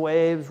rules the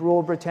waves,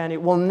 rule Britannia.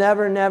 We'll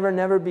never, never,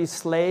 never be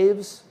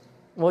slaves.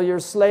 Well, you're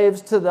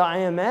slaves to the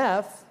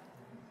IMF.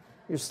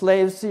 You're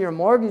slaves to your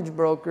mortgage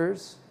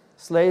brokers,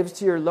 slaves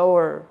to your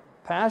lower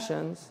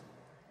passions,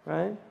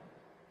 right?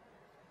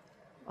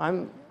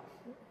 I'm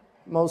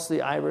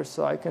mostly Irish,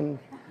 so I can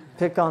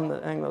pick on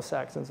the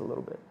Anglo-Saxons a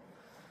little bit.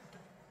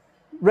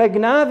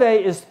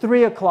 Regnave is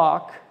 3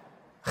 o'clock,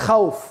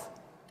 Khawf.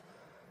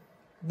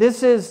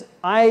 This is,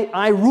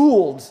 I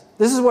ruled.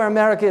 This is where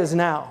America is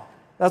now.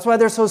 That's why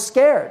they're so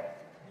scared,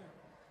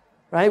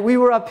 right? We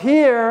were up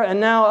here, and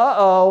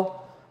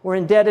now, we're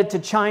indebted to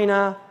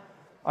China.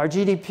 Our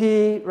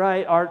GDP,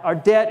 right? Our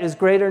debt is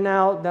greater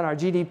now than our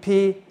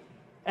GDP.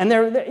 And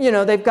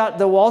they've got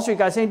the Wall Street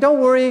guys saying, don't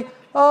worry,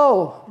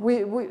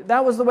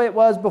 that was the way it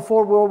was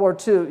before World War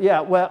II.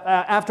 Yeah, well,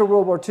 after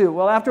World War II.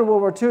 Well, after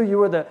World War II, you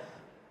were the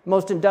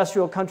most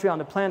industrial country on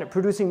the planet,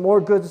 producing more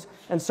goods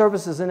and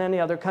services than any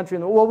other country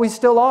in the world. Well, we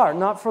still are,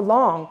 not for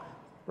long,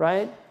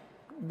 right?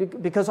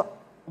 Because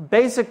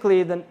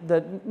basically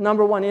the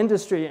number one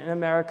industry in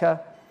America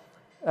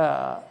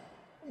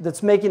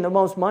that's making the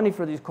most money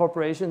for these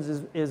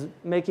corporations is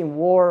making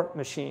war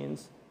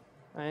machines,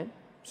 right?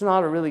 It's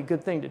not a really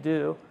good thing to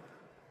do.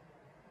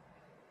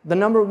 The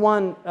number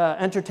one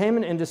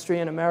entertainment industry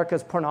in America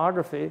is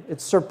pornography.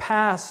 It's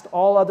surpassed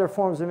all other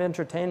forms of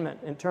entertainment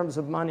in terms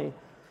of money.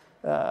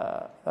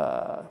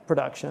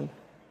 production.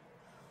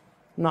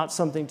 Not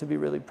something to be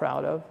really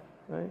proud of,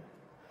 right?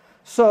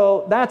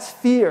 So that's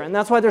fear, and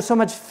that's why there's so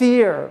much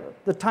fear.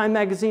 The Time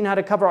magazine had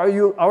a cover,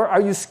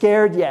 are you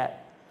scared yet?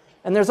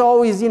 And there's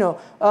always,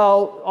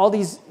 all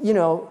these,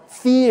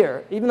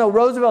 fear. Even though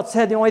Roosevelt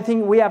said the only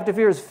thing we have to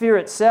fear is fear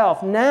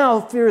itself,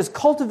 now fear is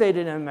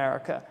cultivated in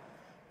America.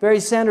 Barry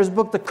Sanders'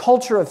 book, The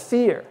Culture of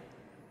Fear,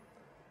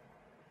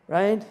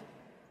 right?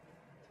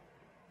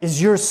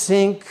 Is your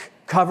sink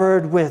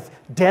covered with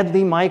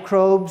deadly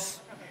microbes?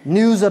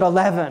 News at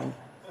 11,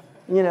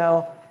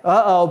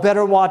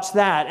 better watch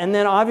that. And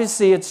then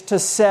obviously it's to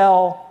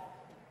sell.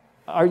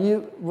 What are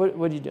you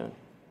doing?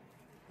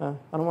 I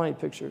don't want any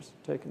pictures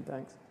taken,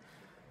 thanks.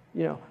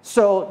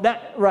 So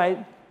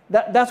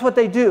that's what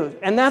they do.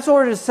 And that's in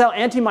order to sell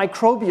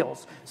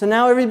antimicrobials. So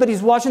now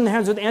everybody's washing their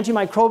hands with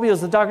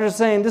antimicrobials. The doctors are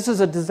saying this is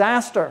a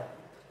disaster.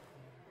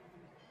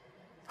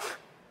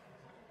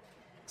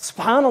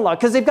 SubhanAllah,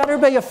 because they've got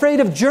everybody afraid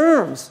of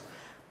germs.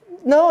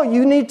 No,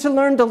 you need to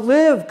learn to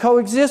live,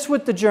 coexist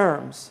with the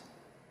germs.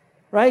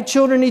 Right?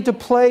 Children need to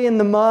play in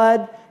the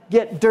mud,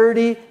 get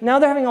dirty. Now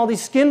they're having all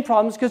these skin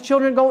problems because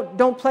children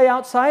don't play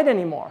outside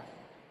anymore.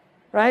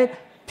 Right?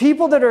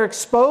 People that are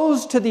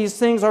exposed to these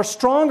things are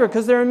stronger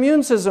because their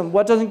immune system,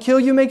 what doesn't kill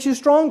you makes you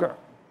stronger.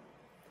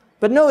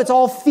 But no, it's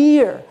all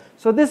fear.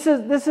 So this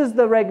is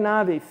the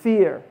Regnavi,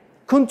 fear.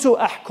 Kuntu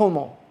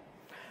ahkumu.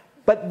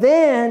 But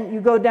then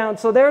you go down,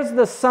 so there's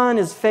the sun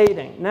is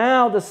fading.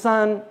 Now the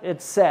sun,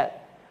 it's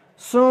set.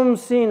 Sum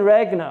sin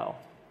regno.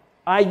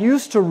 I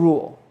used to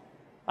rule.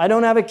 I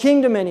don't have a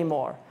kingdom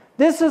anymore.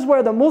 This is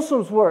where the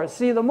Muslims were.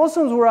 See, the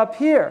Muslims were up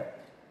here.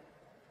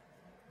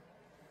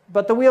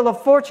 But the wheel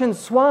of fortune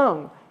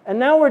swung. And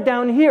now we're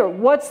down here.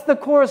 What's the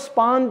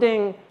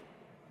corresponding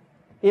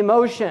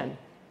emotion?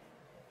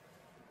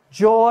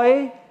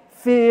 Joy,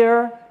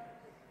 fear,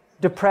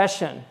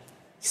 depression,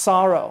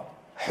 sorrow,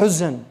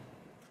 huzn.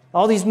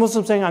 All these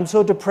Muslims saying, I'm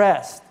so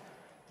depressed.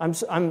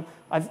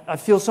 I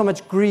feel so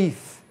much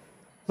grief.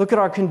 Look at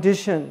our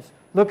conditions.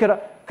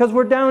 Because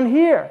we're down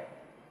here.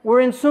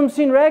 We're in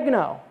Sumsin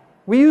Regno.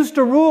 We used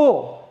to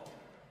rule.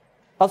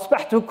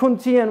 أصبحت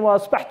كنتيا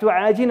وأصبحت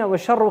عاجنا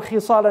وشر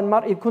خصال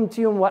المرء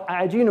كنتي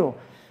وأعجنه.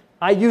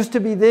 I used to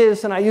be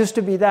this and I used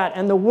to be that.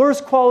 And the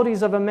worst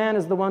qualities of a man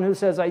is the one who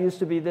says, I used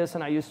to be this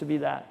and I used to be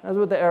that. That's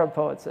what the Arab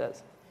poet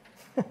says.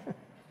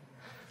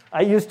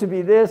 I used to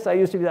be this, I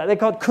used to be that. They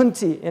call it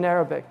kunti in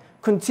Arabic.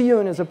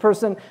 Kuntiyun is a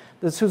person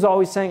who's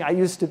always saying, I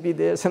used to be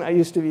this and I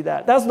used to be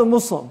that. That's the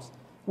Muslims.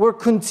 We're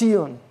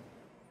kuntiyun.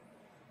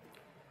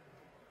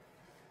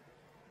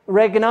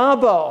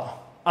 Regnabo,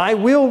 I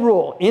will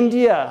rule.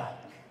 India,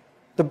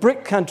 the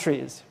BRIC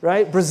countries,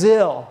 right?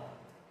 Brazil,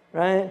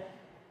 right?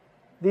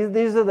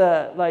 These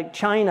are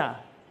China.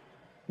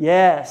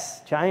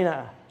 Yes,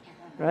 China,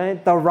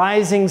 right? The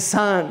rising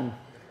sun,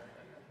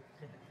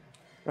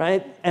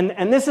 right?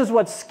 And this is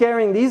what's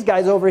scaring these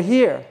guys over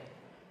here.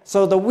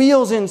 So the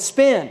wheel's in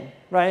spin,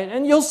 right?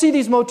 And you'll see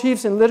these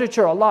motifs in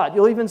literature a lot.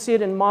 You'll even see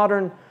it in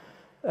modern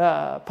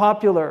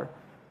popular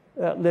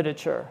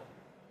literature.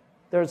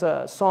 There's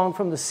a song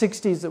from the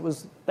 60s that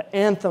was the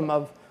anthem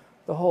of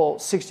the whole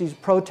 60s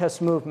protest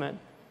movement.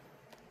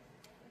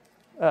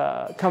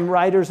 Come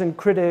writers and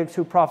critics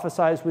who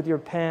prophesize with your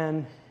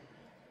pen,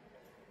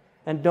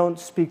 and don't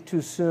speak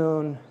too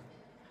soon,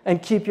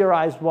 and keep your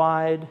eyes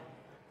wide,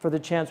 for the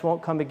chance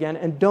won't come again,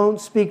 and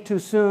don't speak too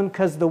soon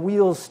because the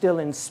wheel's still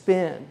in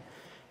spin,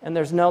 and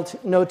there's no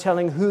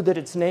telling who that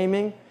it's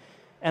naming,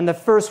 and the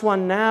first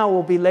one now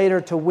will be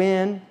later to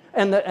win,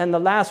 and the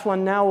last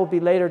one now will be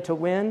later to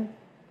win,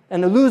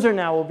 and the loser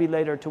now will be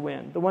later to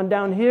win. The one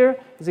down here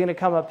is going to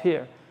come up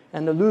here.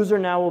 And the loser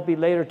now will be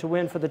later to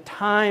win, for the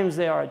times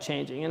they are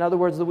changing. In other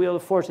words, the wheel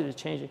of fortune is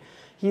changing.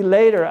 He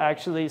later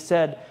actually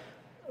said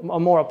a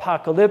more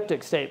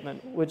apocalyptic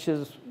statement, which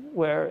is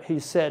where he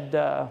said,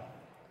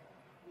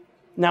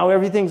 now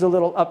everything's a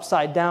little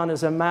upside down.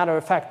 As a matter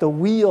of fact, the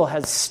wheel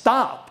has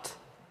stopped.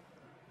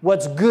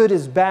 What's good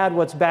is bad,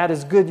 what's bad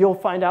is good. You'll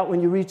find out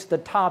when you reach the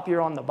top,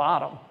 you're on the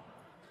bottom.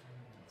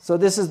 So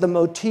this is the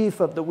motif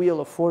of the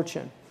wheel of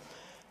fortune.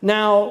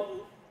 Now,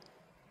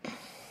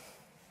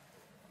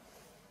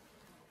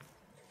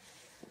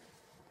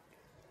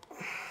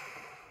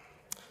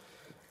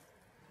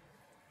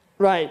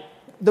 right.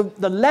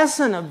 The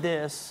lesson of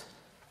this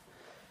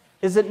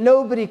is that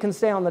nobody can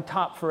stay on the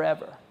top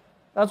forever.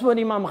 That's what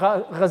Imam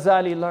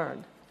Ghazali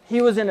learned.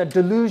 He was in a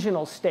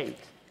delusional state.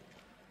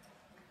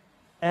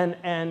 And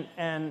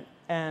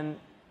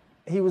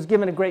he was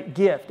given a great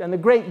gift. And the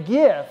great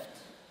gift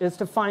is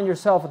to find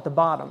yourself at the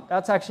bottom.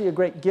 That's actually a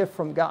great gift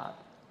from God.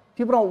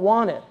 People don't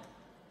want it,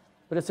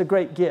 but it's a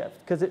great gift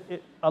because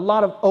a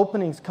lot of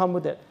openings come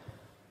with it.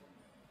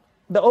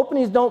 The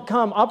openings don't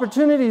come,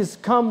 opportunities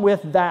come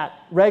with that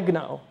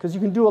regno, because you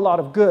can do a lot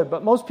of good,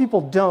 but most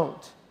people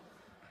don't.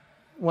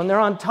 When they're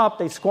on top,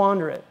 they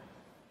squander it.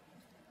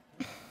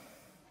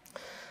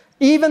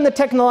 Even the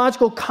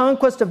technological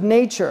conquest of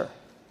nature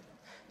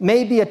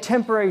may be a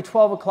temporary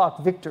 12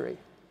 o'clock victory.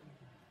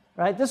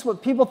 Right? This is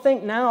what people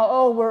think now,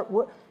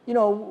 you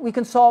know, we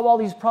can solve all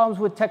these problems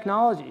with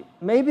technology.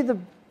 Maybe the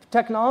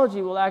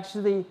technology will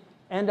actually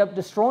end up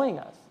destroying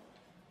us.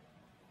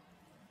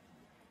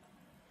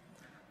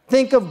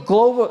 Think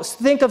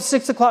of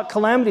 6 o'clock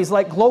calamities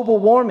like global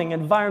warming,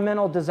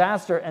 environmental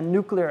disaster, and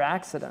nuclear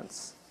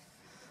accidents.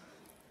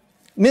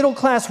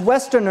 Middle-class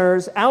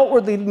Westerners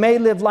outwardly may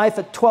live life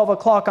at 12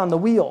 o'clock on the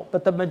wheel,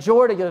 but the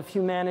majority of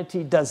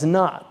humanity does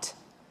not.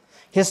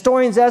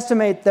 Historians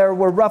estimate there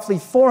were roughly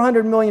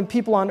 400 million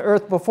people on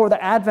Earth before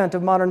the advent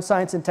of modern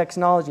science and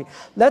technology.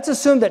 Let's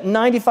assume that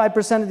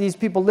 95% of these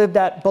people lived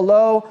at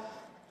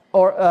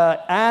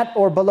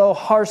or below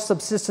harsh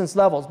subsistence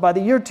levels. By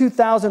the year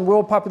 2000,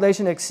 world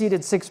population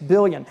exceeded 6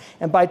 billion,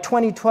 and by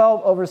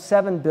 2012, over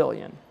 7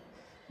 billion.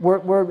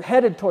 We're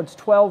headed towards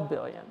 12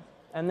 billion,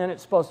 and then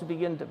it's supposed to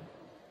begin to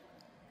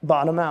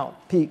bottom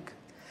out, peak.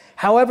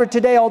 However,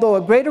 today, although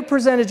a greater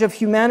percentage of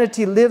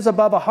humanity lives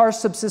above a harsh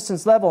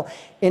subsistence level,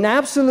 in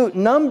absolute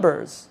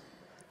numbers,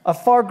 a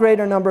far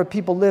greater number of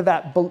people live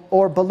at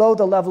or below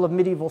the level of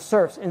medieval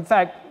serfs. In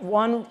fact,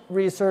 one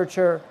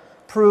researcher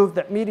proved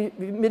that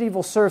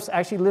medieval serfs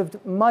actually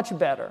lived much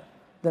better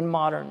than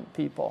modern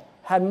people,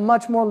 had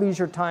much more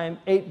leisure time,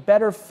 ate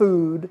better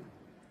food,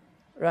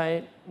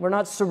 right? We're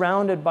not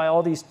surrounded by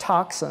all these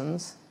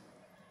toxins.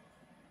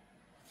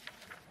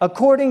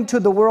 According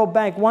to the World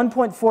Bank,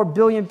 1.4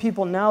 billion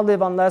people now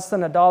live on less than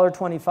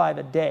 $1.25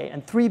 a day,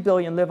 and 3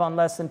 billion live on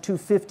less than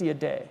 $2.50 a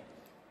day.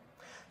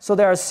 So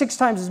there are 6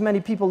 times as many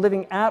people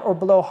living at or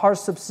below harsh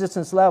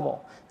subsistence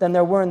level than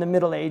there were in the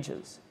Middle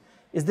Ages.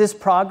 Is this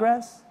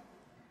progress?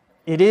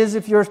 It is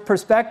if your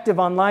perspective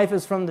on life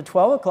is from the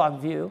 12 o'clock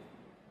view,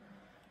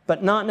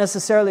 but not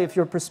necessarily if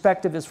your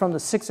perspective is from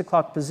the 6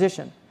 o'clock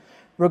position.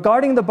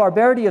 Regarding the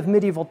barbarity of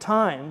medieval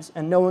times,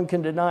 and no one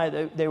can deny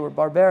that they were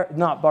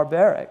not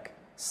barbaric,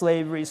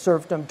 slavery,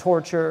 serfdom,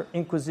 torture,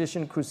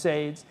 inquisition,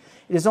 crusades,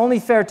 it is only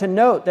fair to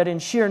note that in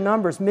sheer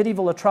numbers,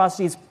 medieval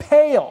atrocities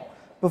pale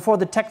before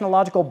the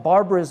technological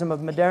barbarism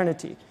of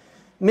modernity.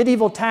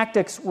 Medieval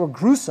tactics were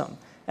gruesome,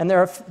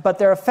 but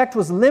their effect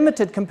was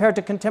limited compared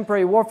to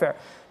contemporary warfare.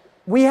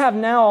 We have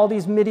now all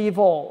these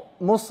medieval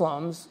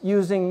Muslims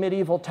using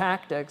medieval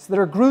tactics that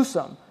are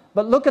gruesome,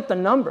 but look at the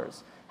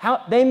numbers.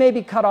 They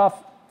maybe cut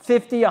off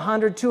 50,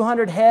 100,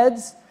 200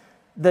 heads.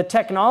 The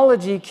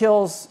technology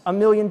kills 1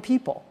 million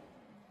people.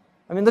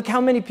 I mean, look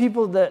how many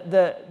people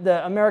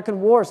the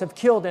American wars have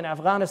killed in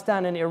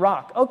Afghanistan and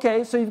Iraq.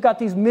 Okay, so you've got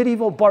these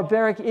medieval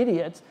barbaric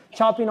idiots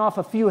chopping off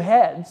a few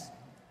heads,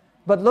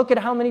 but look at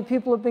how many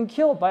people have been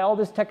killed by all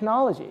this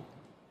technology.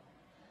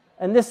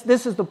 And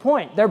this is the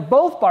point. They're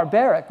both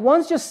barbaric.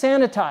 One's just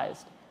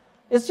sanitized.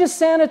 It's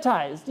just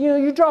sanitized. You know,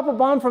 you drop a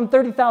bomb from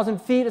 30,000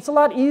 feet, it's a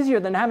lot easier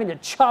than having to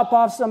chop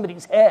off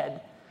somebody's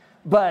head.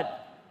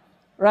 But,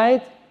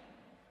 right?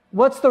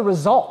 What's the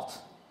result?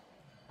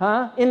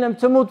 إن لم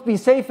تمت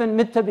بسيف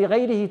مت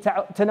بغيره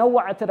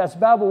تنوعت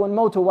الأسباب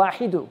والموت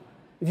واحد.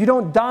 If you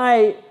don't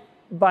die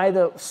by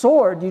the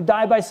sword, you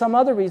die by some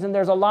other reason.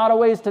 There's a lot of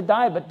ways to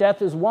die, but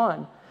death is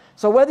one.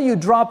 So whether you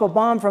drop a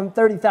bomb from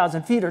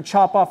 30,000 feet or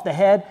chop off the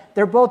head,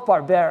 they're both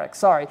barbaric.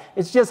 Sorry.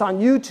 It's just on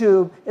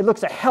YouTube, it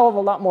looks a hell of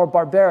a lot more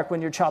barbaric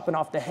when you're chopping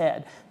off the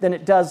head than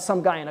it does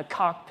some guy in a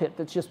cockpit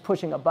that's just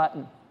pushing a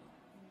button.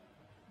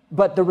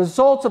 But the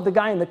results of the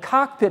guy in the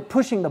cockpit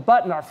pushing the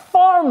button are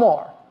far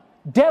more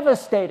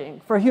devastating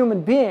for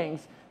human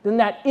beings than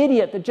that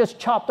idiot that just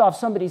chopped off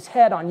somebody's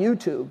head on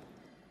YouTube.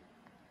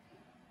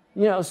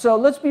 You know, so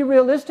let's be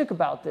realistic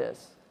about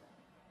this.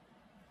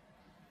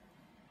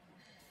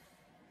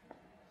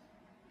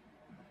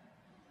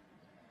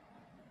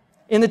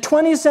 In the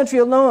 20th century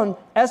alone,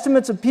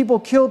 estimates of people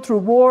killed through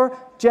war,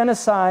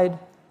 genocide.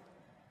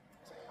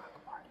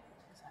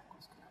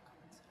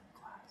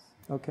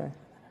 Okay.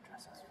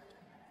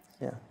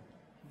 Yeah.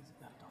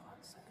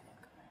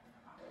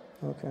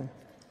 Okay.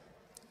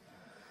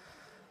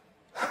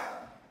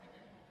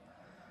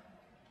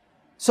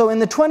 So in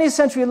the 20th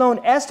century alone,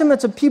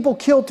 estimates of people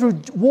killed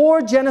through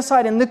war,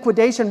 genocide, and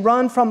liquidation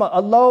run from a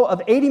low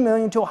of 80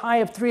 million to a high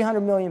of 300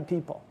 million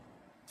people.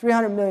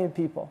 300 million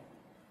people.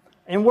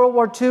 In World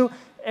War II,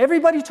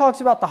 everybody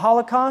talks about the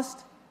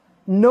Holocaust.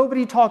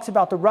 Nobody talks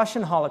about the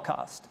Russian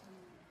Holocaust.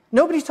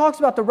 Nobody talks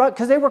about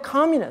because they were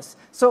communists.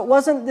 So it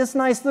wasn't this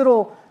nice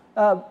little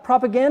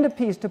propaganda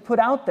piece to put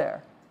out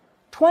there.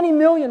 20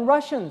 million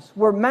Russians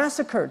were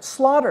massacred,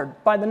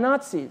 slaughtered by the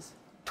Nazis.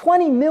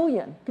 20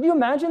 million. Can you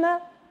imagine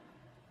that?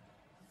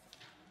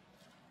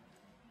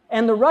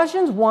 And the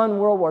Russians won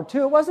World War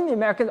II. It wasn't the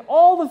Americans.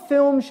 All the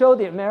films show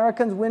the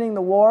Americans winning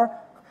the war.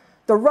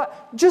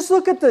 Just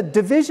look at the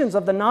divisions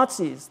of the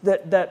Nazis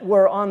that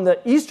were on the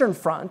Eastern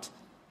Front.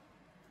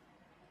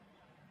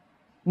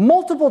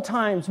 Multiple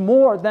times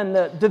more than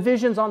the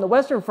divisions on the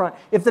Western Front.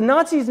 If the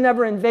Nazis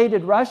never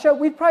invaded Russia,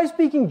 we'd probably be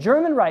speaking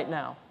German right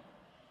now.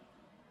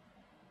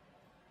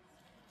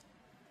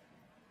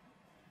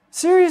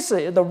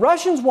 Seriously, the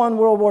Russians won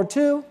World War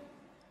II.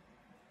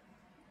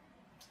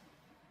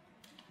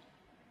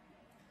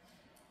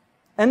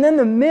 And then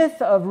the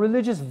myth of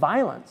religious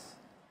violence.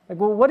 Like,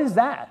 well, what is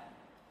that?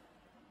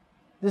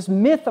 This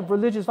myth of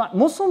religious violence.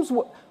 Muslims,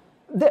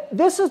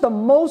 This is the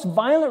most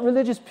violent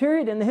religious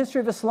period in the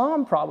history of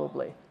Islam,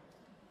 probably.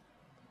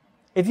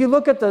 If you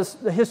look at the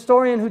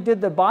historian who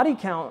did the body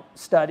count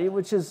study,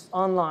 which is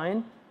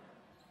online,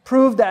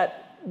 proved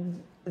that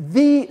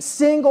the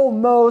single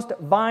most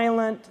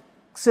violent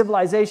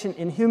civilization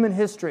in human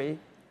history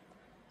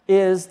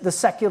is the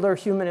secular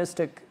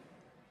humanistic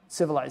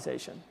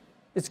civilization.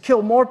 It's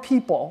killed more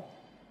people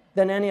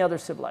than any other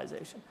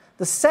civilization.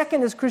 The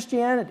second is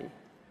Christianity,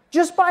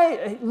 just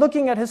by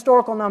looking at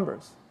historical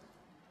numbers.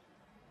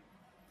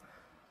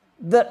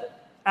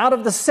 Out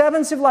of the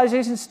 7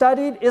 civilizations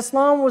studied,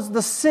 Islam was the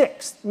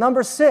 6th,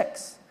 number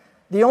 6.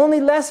 The only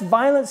less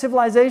violent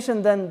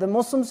civilization than the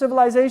Muslim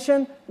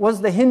civilization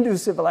was the Hindu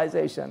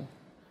civilization.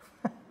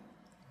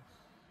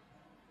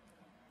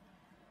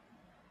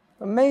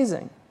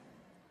 Amazing.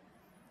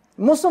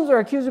 Muslims are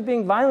accused of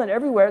being violent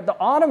everywhere. The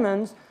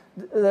Ottomans,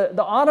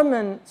 the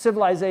Ottoman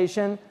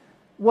civilization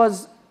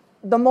was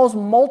the most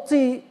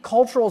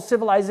multicultural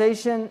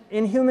civilization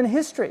in human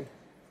history,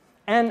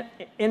 and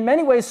in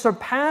many ways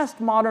surpassed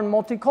modern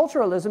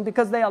multiculturalism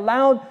because they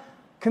allowed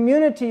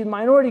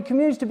minority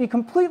communities to be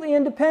completely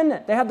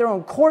independent. They had their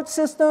own court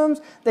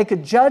systems. They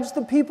could judge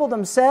the people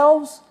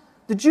themselves.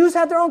 The Jews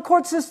had their own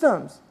court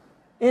systems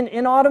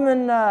in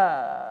Ottoman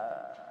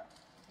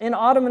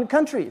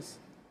countries.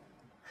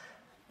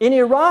 In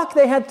Iraq,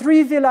 they had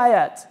 3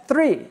 vilayat.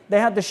 3. They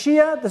had the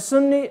Shia, the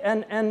Sunni,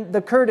 and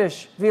the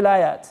Kurdish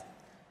vilayat.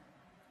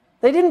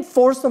 They didn't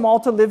force them all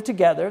to live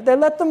together. They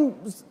let them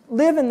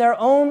live in their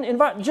own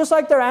environment, just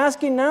like they're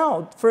asking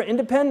now for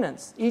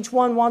independence. Each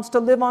one wants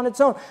to live on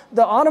its own.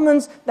 The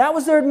Ottomans, that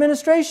was their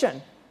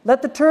administration.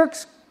 Let the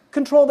Turks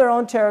control their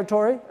own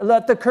territory.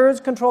 Let the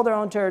Kurds control their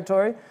own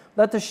territory.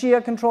 Let the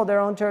Shia control their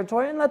own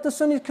territory. And let the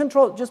Sunnis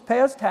control, just pay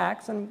us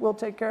tax and we'll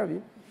take care of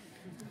you.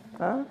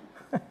 Huh?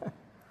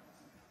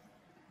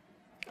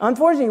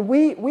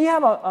 Unfortunately, we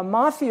have a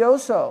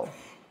mafioso,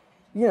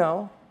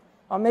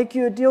 I'll make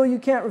you a deal you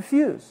can't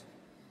refuse.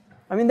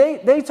 I mean,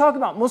 they talk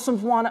about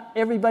Muslims want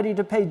everybody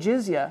to pay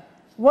jizya.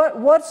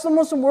 What's the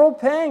Muslim world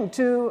paying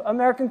to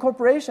American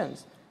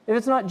corporations if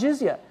it's not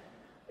jizya?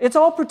 It's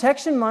all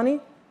protection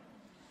money.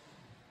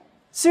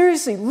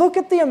 Seriously, look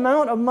at the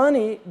amount of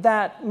money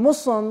that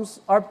Muslims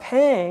are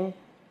paying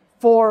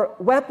for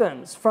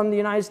weapons from the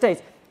United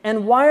States.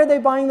 And why are they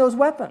buying those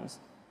weapons?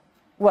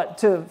 What,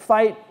 to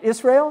fight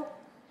Israel?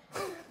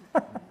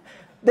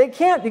 They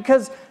can't,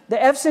 because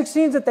the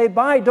F-16s that they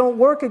buy don't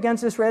work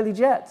against Israeli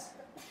jets.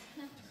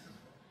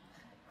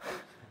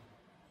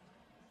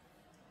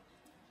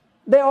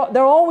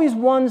 They're always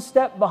one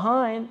step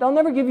behind. They'll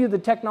never give you the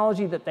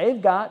technology that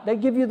they've got. They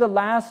give you the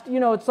last,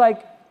 it's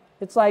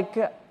like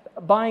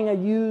buying a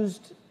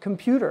used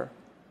computer.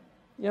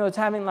 It's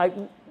having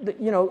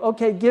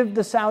okay, give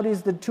the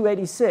Saudis the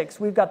 286.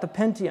 We've got the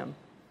Pentium.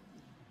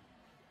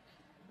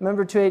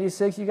 Remember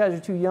 286? You guys are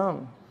too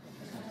young.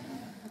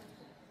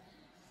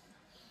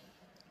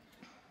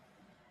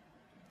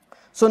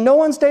 So no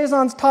one stays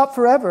on top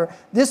forever.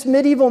 This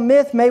medieval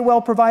myth may well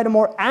provide a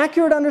more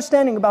accurate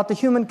understanding about the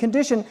human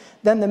condition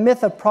than the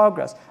myth of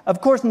progress.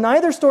 Of course,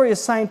 neither story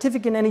is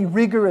scientific in any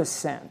rigorous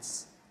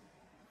sense.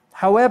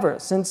 However,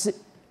 since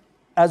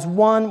as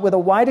one with a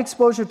wide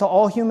exposure to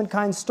all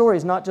humankind's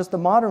stories, not just the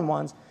modern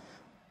ones,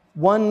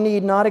 one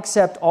need not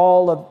accept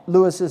all of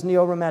Lewis's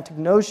neo-romantic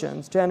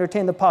notions to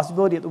entertain the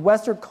possibility that the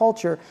Western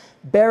culture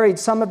buried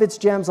some of its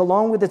gems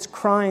along with its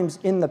crimes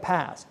in the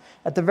past.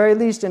 At the very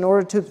least, in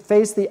order to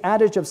face the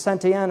adage of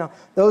Santayana,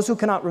 those who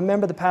cannot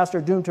remember the past are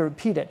doomed to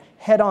repeat it.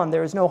 Head on,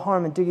 there is no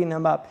harm in digging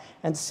them up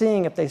and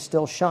seeing if they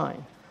still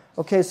shine.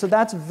 Okay, so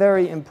that's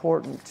very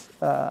important.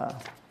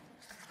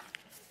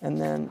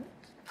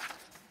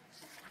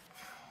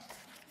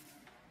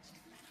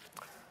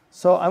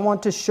 So I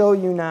want to show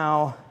you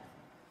now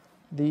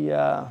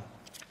the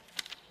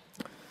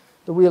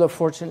Wheel of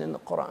Fortune in the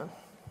Quran.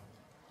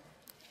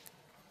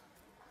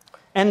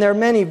 And there are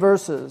many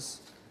verses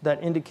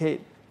that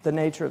indicate the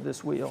nature of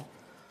this wheel.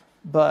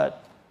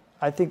 But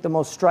I think the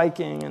most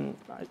striking, and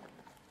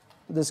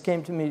this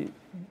came to me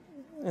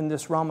in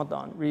this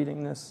Ramadan,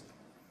 reading this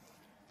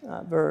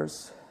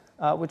verse,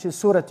 which is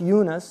Surah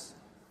Yunus,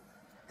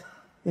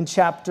 in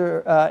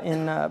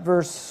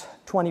verse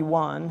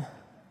 21.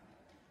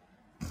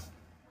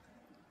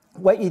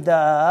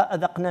 وَإِذَا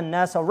أَذَقْنَا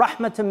النَّاسَ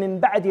رَحْمَةً مِّن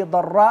بَعْدِ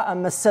ضَرَّاءَ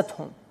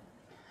مَسَّتْهُمْ.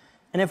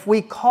 And if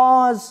we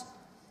cause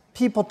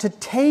people to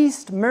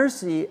taste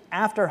mercy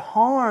after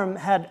harm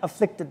had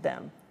afflicted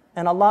them.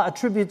 And Allah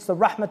attributes the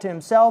rahmah to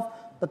Himself,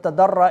 but the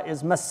darra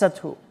is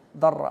massathu,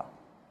 darra.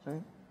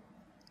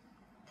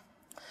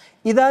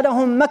 إِذَا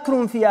لَهُمْ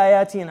مَكْرٌ فِي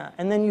آيَاتِنَا.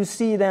 And then you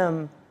see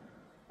them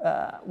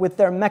with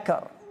their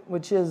makr,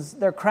 which is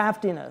their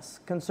craftiness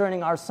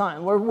concerning our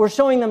sign. We're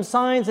showing them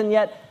signs, and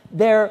yet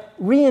they're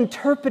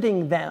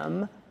reinterpreting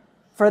them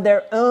for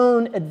their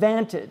own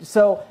advantage.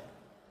 So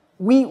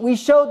we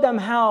showed them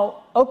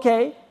how,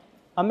 okay,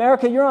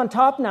 America, you're on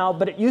top now,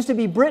 but it used to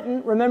be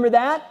Britain. Remember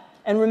that?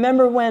 And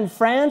remember when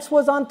France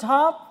was on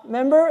top?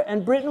 Remember?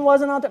 And Britain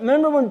wasn't on top.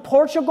 Remember when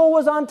Portugal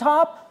was on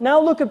top? Now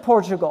look at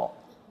Portugal.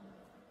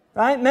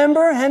 Right?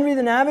 Remember Henry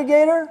the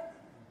Navigator?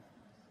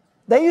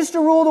 They used to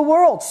rule the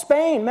world.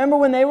 Spain, remember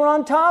when they were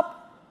on top?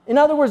 In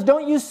other words,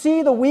 don't you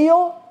see the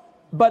wheel?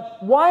 But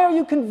why are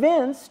you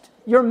convinced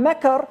your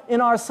mekar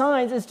in our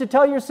signs is to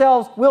tell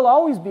yourselves, we'll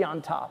always be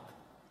on top?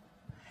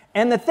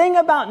 And the thing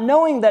about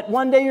knowing that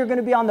one day you're going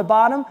to be on the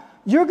bottom,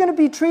 you're going to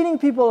be treating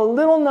people a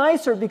little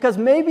nicer because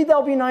maybe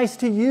they'll be nice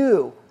to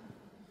you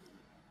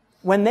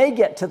when they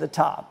get to the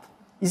top.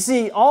 You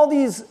see, all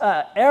these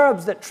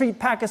Arabs that treat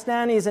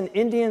Pakistanis and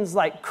Indians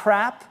like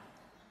crap,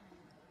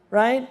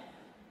 right?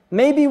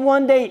 Maybe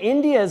one day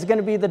India is going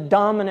to be the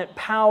dominant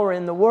power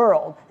in the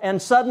world,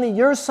 and suddenly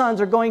your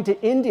sons are going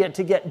to India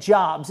to get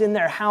jobs in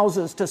their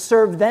houses to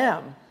serve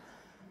them.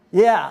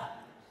 Yeah.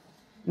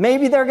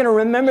 Maybe they're going to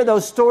remember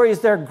those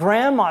stories their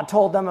grandma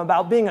told them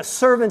about being a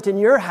servant in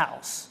your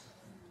house.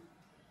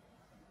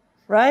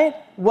 Right?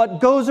 What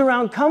goes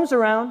around comes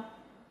around.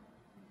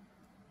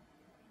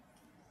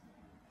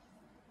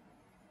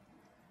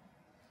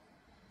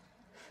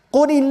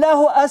 قُلِ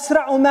اللَّهُ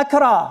أَسْرَعُ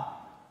مَكْرًا.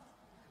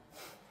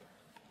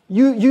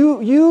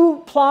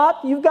 You plot,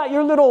 you've got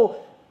your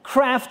little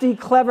crafty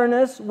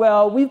cleverness.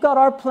 Well, we've got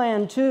our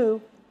plan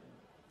too.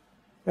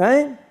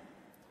 Right?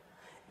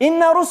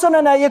 إِنَّ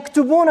رُسُلَنَا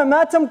يَكْتُبُونَ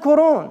مَا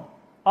تَمْكُرُونَ.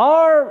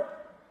 Our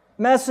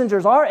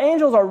messengers, our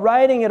angels are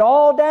writing it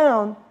all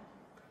down.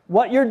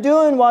 What you're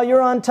doing while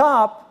you're on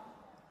top,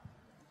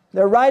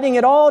 they're writing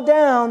it all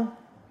down.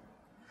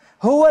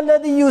 هُوَ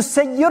الَّذِي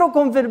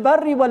يُسَيِّرُكُمْ فِي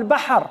الْبَرِّ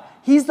وَالْبَحْرِ.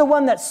 He's the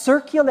one that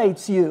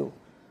circulates you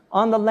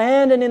on the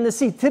land and in the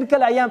sea. تِلْكَ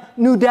الْأَيَّامِ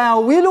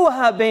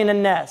نُدَاوِلُهَا بَيْنَ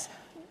النَّاسِ.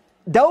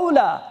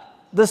 Dawla,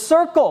 the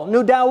circle,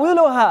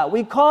 نُدَاوِلُهَا.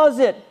 We cause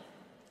it.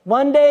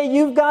 One day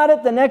you've got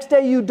it, the next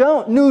day you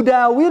don't.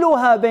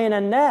 نُدَاوِلُهَا بَيْنَ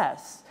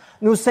النَّاسِ.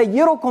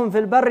 نُسَيِّرُكُمْ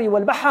فِي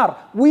الْبَرِّ وَالْبَحْرِ.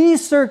 We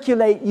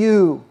circulate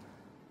you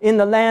in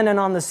the land and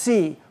on the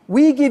sea.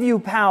 We give you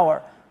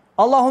power.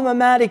 اللهم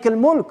مالك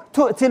الملك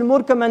تؤتي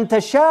الملك من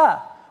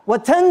تشاء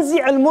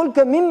وتنزع الملك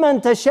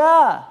ممن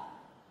تشاء.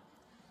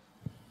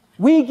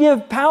 We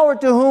give power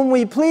to whom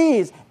we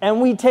please, and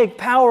we take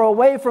power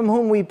away from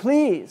whom we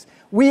please.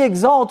 We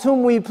exalt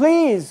whom we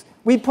please.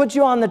 We put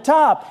you on the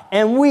top,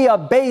 and we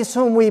abase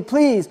whom we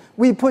please.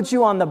 We put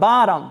you on the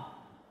bottom.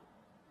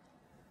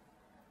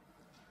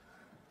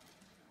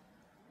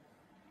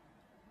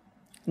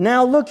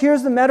 Now look,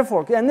 here's the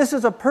metaphor, and this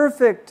is a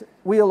perfect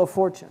wheel of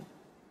fortune.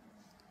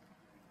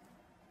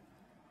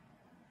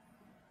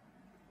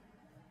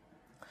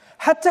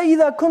 حتى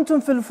إذا كنتم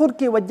في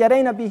الفلك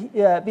وجرينا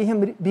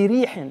بهم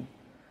بريح.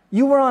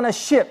 You were on a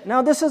ship.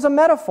 Now this is a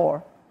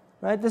metaphor,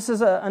 right? This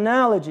is an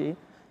analogy.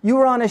 You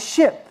were on a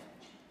ship.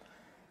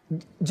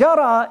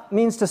 Jara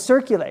means to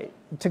circulate,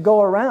 to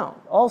go around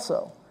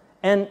also.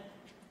 And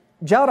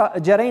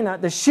jarena,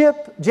 the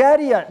ship,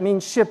 jariya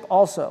means ship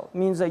also. It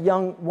means a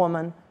young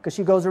woman because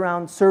she goes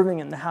around serving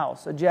in the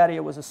house. A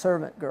jariya was a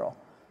servant girl.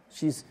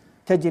 She's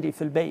tajri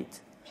fil bayt.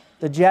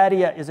 The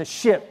jariya is a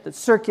ship that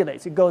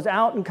circulates. It goes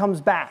out and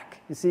comes back.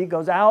 You see, it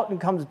goes out and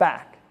comes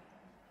back.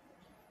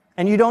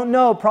 And you don't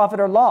know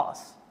profit or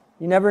loss.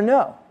 You never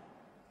know.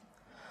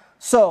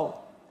 So,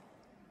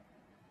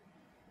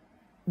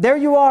 there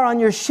you are on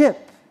your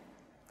ship.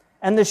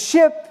 And the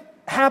ship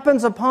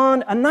happens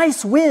upon a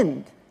nice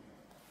wind.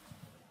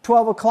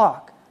 12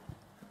 o'clock.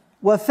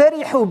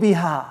 وَفَرِحُوا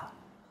بِهَا.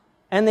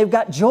 And they've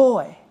got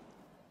joy.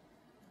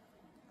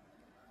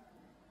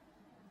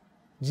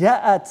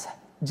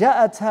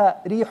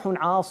 جاءتها ريح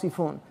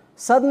عاصف.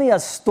 Suddenly a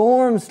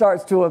storm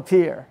starts to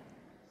appear.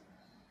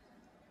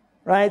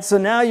 Right? So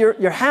now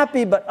you're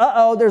happy, but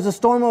there's a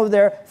storm over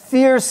there.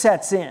 Fear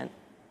sets in.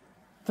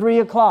 3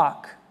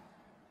 o'clock.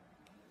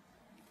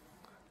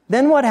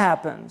 Then what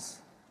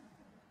happens?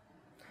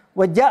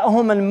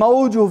 وَجَاءَهُمَ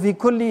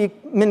الْمَوْجُ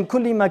مِنْ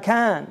كُلِّ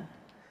مَكَانٍ.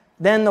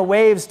 Then the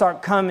waves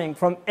start coming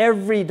from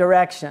every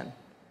direction.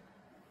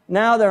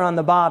 Now they're on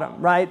the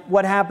bottom, right?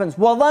 What happens?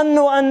 وَظَنُّوا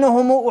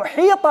أَنَّهُمْ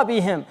أُحِيطَ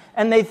بِهِمْ.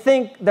 And they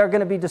think they're going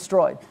to be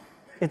destroyed.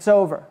 It's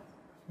over.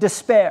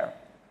 Despair,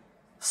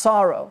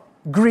 sorrow,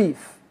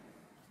 grief.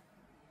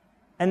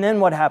 And then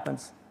what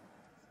happens?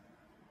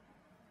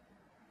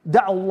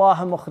 دَعُوا اللَّهَ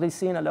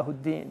مُخْلِصِينَ لَهُ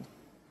الدِّينَ.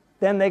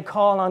 Then they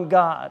call on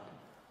God,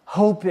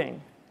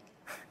 hoping.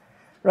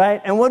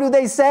 Right? And what do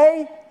they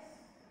say?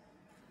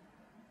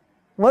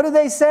 What do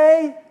they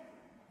say?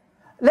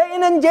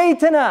 لَإِنْ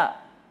أَنْجَيْتَنَا.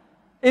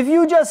 If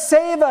you just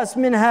save us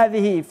min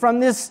hadihi, from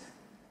this,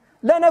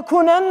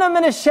 لَنَكُونَنَّ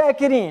مِنَ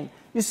الشَّاكِرِينَ.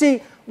 You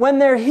see, when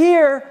they're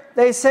here,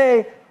 they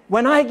say,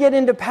 when I get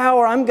into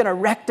power, I'm going to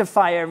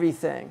rectify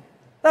everything.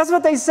 That's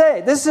what they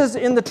say. This is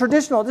in the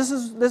traditional, this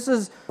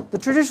is the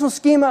traditional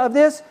schema of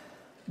this.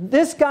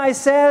 This guy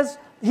says,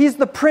 he's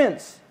the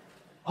prince,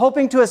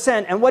 hoping to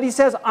ascend. And what he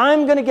says,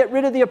 I'm going to get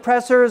rid of the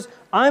oppressors.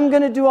 I'm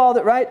going to do all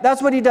that, right?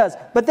 That's what he does.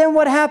 But then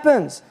what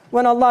happens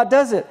when Allah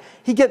does it?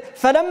 He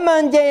gets,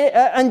 فَلَمَّا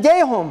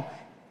أَنْجَيْهُمْ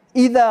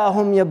إِذَا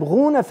هُمْ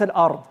يَبْغُونَ فِي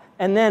الْأَرْضِ.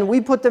 And then we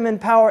put them in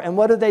power, and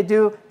what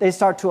do? They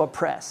start to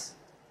oppress.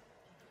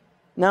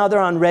 Now they're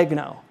on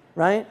regno,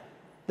 right?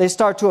 They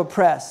start to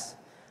oppress.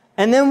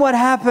 And then what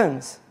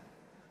happens?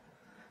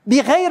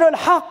 بِغَيْرِ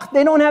الْحَقِّ.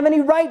 They don't have any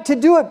right to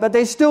do it, but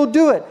they still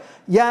do it.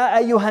 يَا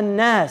أَيُّهَا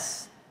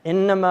النَّاسِ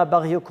إِنَّمَا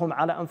بَغْيُكُمْ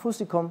عَلَى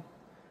أَنفُسِكُمْ.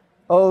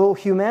 O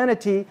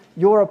humanity,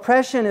 your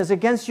oppression is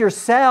against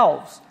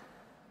yourselves.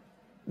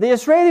 The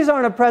Israelis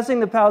aren't oppressing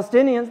the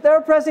Palestinians, they're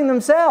oppressing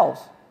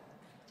themselves.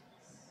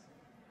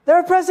 They're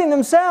oppressing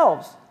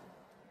themselves.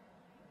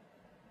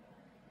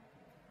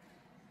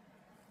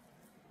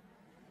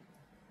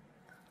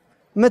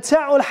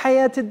 متاع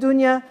الحياة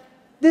الدنيا.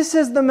 This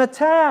is the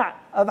mata'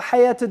 of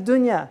حياة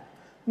الدنيا.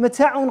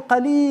 متاع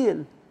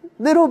قليل,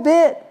 little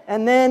bit,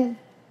 and then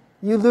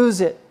you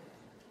lose it.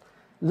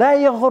 لا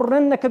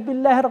يغرنك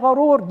بالله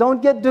الغرور.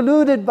 Don't get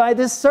deluded by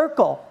this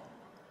circle.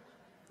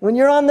 When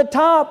you're on the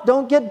top,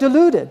 don't get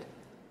deluded.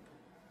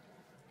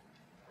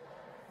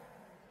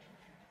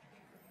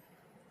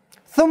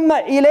 ثم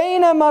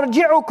إلينا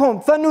مرجعكم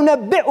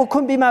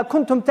فننبئكم بما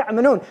كنتم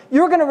تعملون.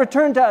 You're going to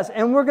return to us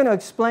and we're going to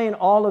explain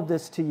all of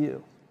this to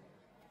you.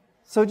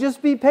 So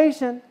just be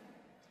patient.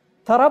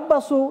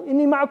 تربصوا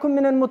إني معكم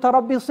من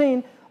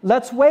المتربصين.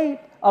 Let's wait.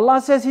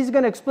 Allah says He's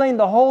going to explain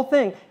the whole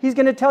thing. He's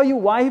going to tell you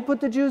why He put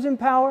the Jews in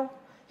power.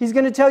 He's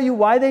going to tell you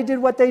why they did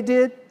what they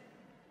did.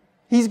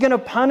 He's going to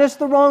punish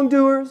the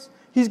wrongdoers.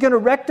 He's going to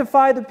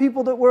rectify the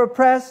people that were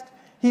oppressed.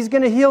 He's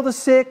going to heal the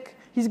sick.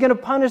 He's going to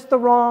punish the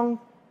wrong.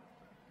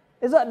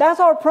 That's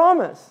our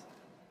promise.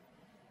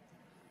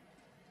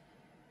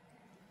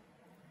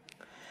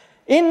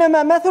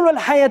 إنما مثل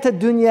الحياة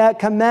الدنيا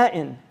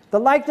كماء. The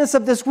likeness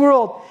of this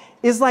world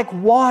is like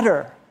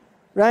water,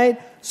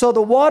 right? So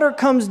the water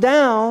comes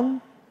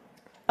down.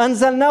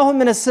 أنزلناه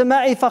من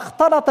السماء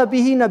فاختلط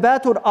به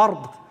نبات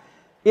الأرض.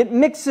 It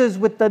mixes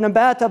with the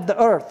nabat of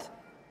the earth,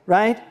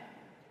 right?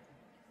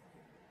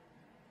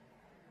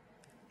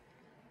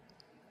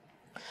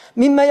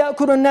 مما يأكل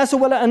الناس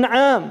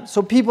والأنعام.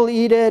 So people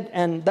eat it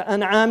and the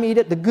an'am eat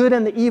it, the good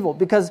and the evil,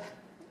 because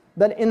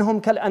بل إنهم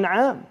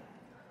كالأنعام.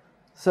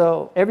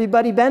 So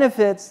everybody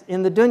benefits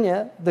in the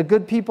dunya, the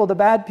good people, the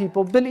bad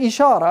people.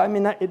 بالإشارة, I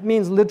mean, it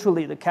means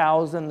literally the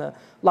cows and the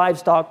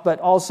livestock, but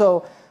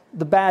also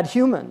the bad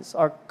humans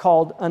are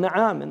called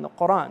an'am in the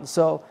Quran.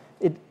 So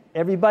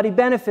everybody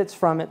benefits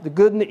from it, the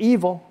good and the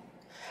evil.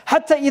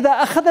 حتى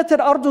إذا أخذت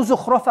الأرض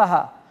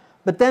زخرفها.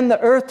 But then the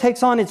earth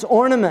takes on its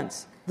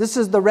ornaments. This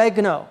is the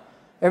regno.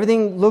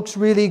 Everything looks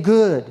really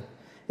good.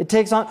 It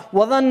takes on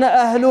وَظَنَّ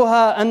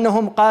أَهْلُهَا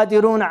أَنَّهُمْ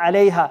قَادِرُونَ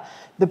عَلَيْهَا.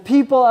 The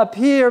people up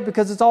here,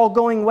 because it's all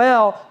going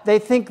well, they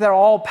think they're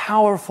all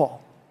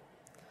powerful.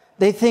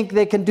 They think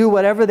they can do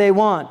whatever they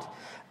want.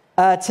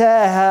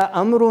 أَتَاهَا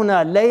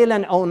أَمْرُنَا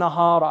لَيْلًا أَوْ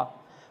نَهَارًا.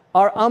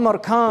 Our amr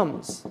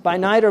comes by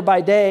night or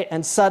by day,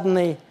 and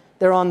suddenly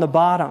they're on the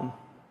bottom.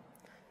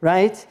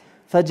 Right?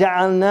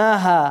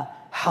 فَجَعَلْنَاهَا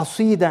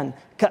حَصِيدًا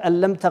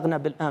كَأَن لَمْ تَغْنَ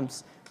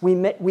بِالْأَمْسِ.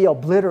 We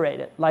obliterate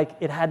it like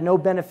it had no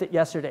benefit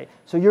yesterday.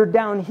 So you're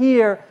down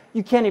here,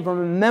 you can't even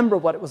remember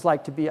what it was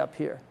like to be up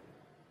here.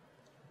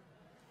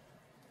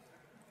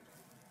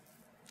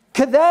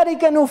 كَذَلِكَ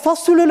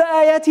نُفَصِّلُ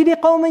الْآيَاتِ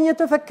لِقَوْمٍ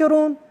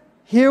يَتَفَكَّرُونَ.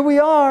 Here we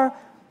are,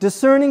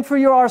 discerning for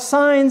you our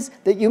signs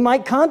that you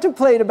might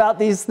contemplate about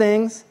these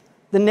things.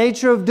 The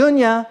nature of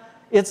dunya,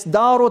 it's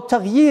daru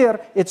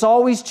taghyir, it's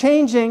always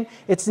changing,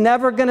 it's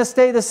never going to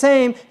stay the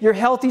same. You're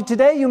healthy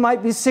today, you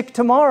might be sick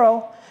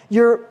tomorrow.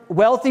 You're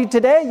wealthy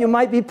today, you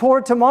might be poor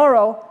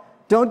tomorrow.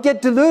 Don't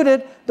get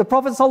deluded. The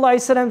Prophet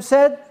ﷺ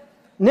said,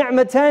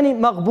 نِعْمَتَانِ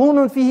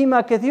مَغْبُونٌ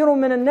فِيهِمَا كَثِيرٌ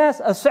مِنَ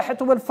النَّاسِ الصِّحَّةُ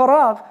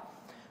وَالْفَرَاغُ.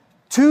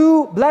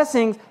 Two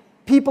blessings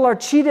people are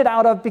cheated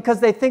out of because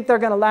they think they're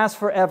going to last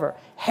forever.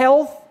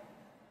 Health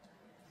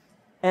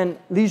and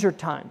leisure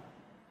time.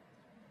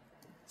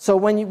 So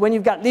when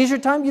you've got leisure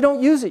time, you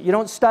don't use it. You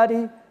don't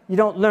study, you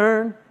don't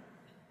learn,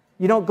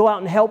 you don't go out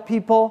and help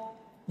people.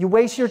 You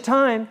waste your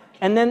time,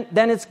 and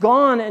then it's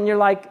gone, and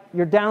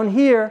you're down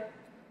here.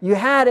 You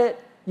had it,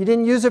 you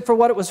didn't use it for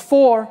what it was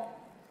for.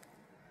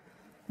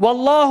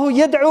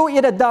 وَاللَّهُ يَدْعُو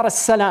إِلَى الدَّارِ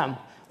السَّلَامِ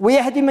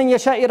وَيَهْدِي مَنْ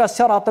يَشَاءُ إِلَى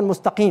الصِّرَاطِ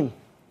الْمُسْتَقِيمِ.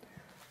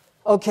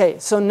 Okay,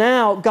 so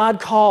now God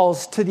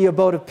calls to the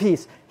abode of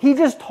peace. He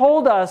just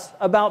told us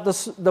about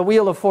the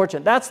wheel of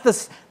fortune.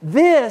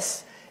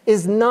 This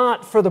is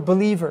not for the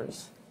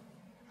believers.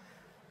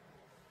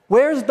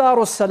 Where's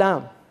Darus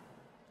Salam?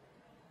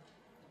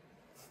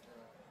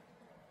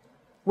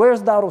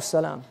 Where's Darus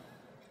Salam?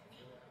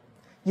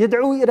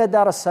 Yad'u ila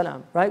Darus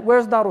Salam, right?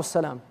 Where's Darus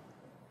Salam?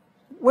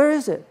 Where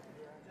is it?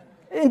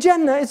 In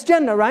Jannah, it's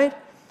Jannah, right?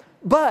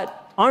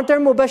 But aren't there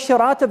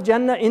mubashirat of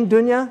Jannah in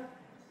dunya?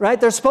 Right?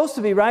 They're supposed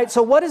to be, right?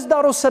 So what is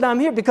Darus Salam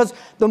here? Because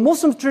the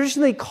Muslims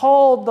traditionally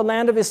called the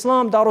land of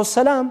Islam Darus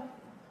Salam,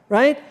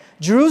 right?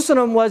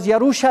 Jerusalem was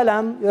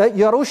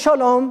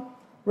Yerushalayim,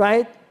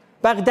 right?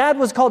 Baghdad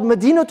was called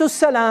Madinatus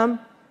Salam,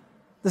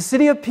 the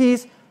city of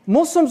peace.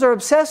 Muslims are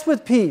obsessed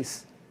with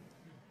peace.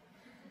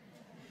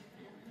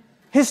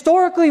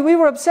 Historically, we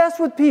were obsessed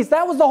with peace.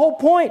 That was the whole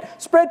point.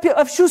 Spread peace.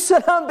 Afshu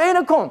salam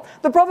bainakum.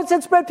 The Prophet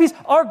said, spread peace.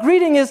 Our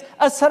greeting is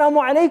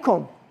Assalamu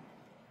alaikum.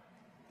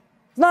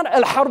 It's not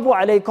Al-Harbu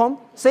alaykum.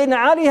 Sayyidina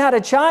Ali had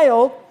a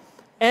child,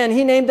 and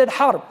he named it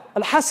Harb,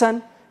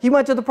 Al-Hasan. He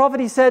went to the Prophet,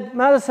 he said,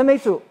 ماذا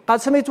سميته؟ قال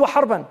سميته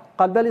حربا.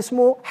 قال بل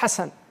اسمه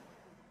حسن.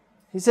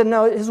 He said,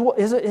 no,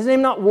 his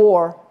name not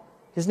war.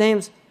 His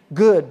name's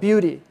good,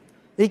 beauty.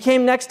 He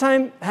came next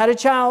time, had a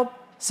child,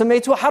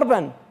 Samaytu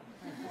harban.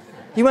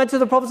 He went to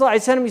the Prophet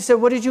ﷺ, he said,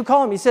 what did you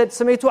call him? He said,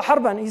 Samaytu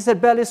harban. He said,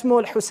 Bal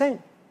ismu al-Husayn.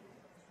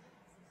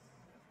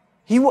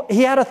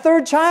 He had a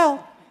third child.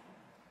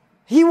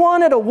 He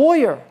wanted a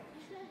warrior.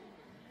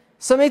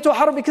 Samaytu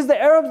harban, because the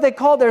Arabs, they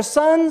call their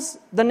sons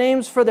the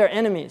names for their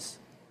enemies.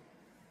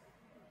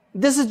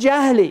 This is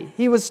Jahili.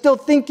 He was still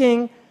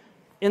thinking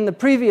in the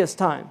previous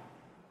time.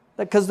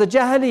 Because the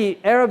Jahili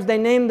Arabs, they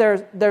named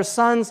their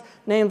sons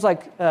names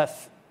like,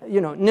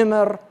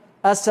 Nimr,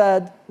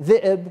 Asad,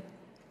 Dhi'ib.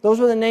 Those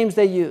were the names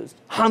they used.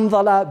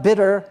 Hamdala,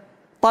 bitter,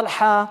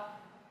 Talha,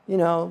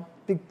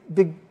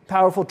 big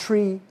powerful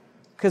tree.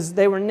 Because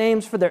they were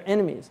names for their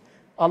enemies.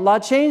 Allah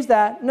changed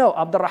that. No,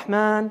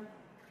 Abdurrahman,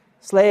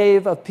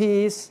 slave of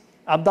peace.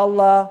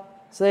 Abdullah,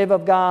 slave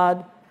of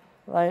God.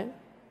 Right?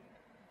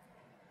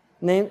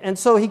 And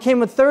so he came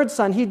with third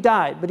son. He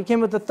died, but he came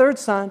with the third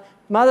son.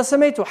 Mada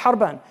samaytu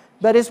harban,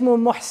 but ismu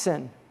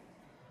Muhsin.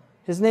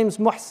 His name's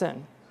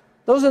Muhsin.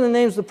 Those are the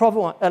names the Prophet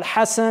wanted.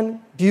 Al-Hasan,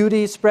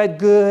 beauty, spread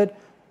good.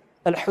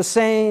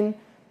 Al-Hussein,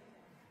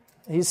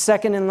 he's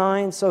second in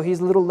line, so he's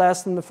a little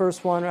less than the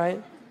first one,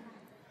 right?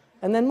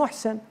 And then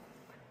Muhsin.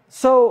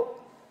 So,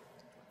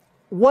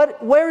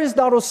 where is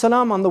Darus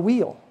Salam on the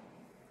wheel?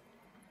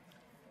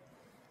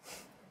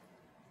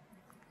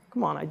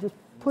 Come on, I just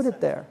put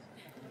it there.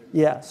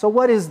 Yeah, so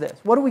what is this?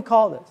 What do we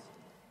call this?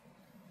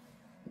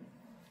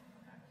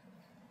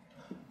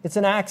 It's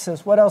an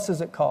axis. What else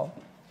is it called?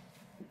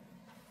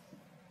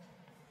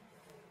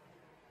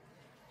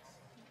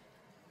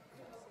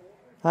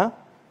 Huh?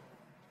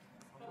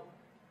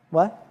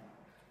 What?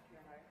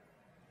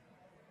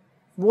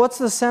 What's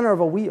the center of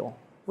a wheel?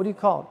 What do you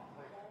call it?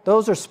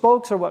 Those are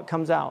spokes or what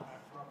comes out?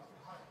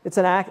 It's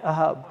a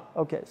hub.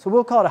 Okay, so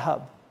we'll call it a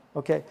hub.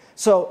 Okay,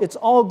 so it's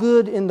all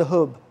good in the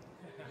hub.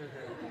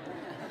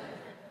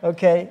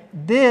 Okay,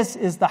 this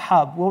is the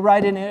hub. We'll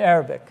write it in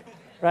Arabic,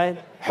 right?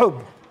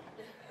 Hub.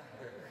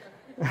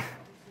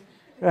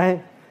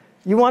 Right?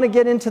 You want to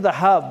get into the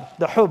hub,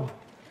 the hub,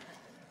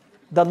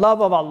 the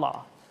love of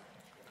Allah.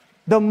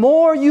 The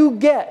more you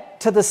get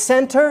to the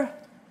center,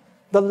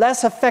 the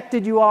less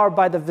affected you are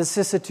by the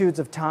vicissitudes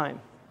of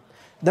time.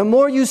 The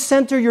more you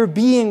center your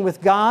being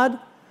with God,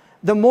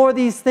 the more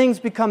these things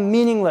become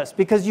meaningless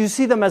because you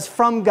see them as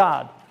from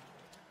God.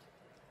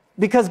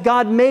 Because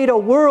God made a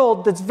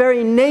world that's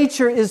very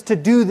nature is to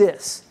do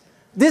this.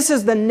 This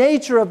is the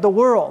nature of the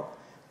world.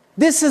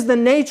 This is the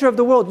nature of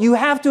the world. You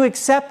have to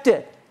accept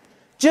it.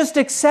 Just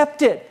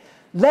accept it.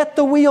 Let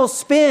the wheel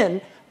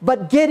spin,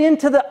 but get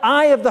into the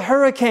eye of the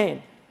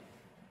hurricane.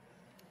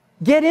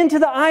 Get into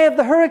the eye of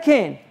the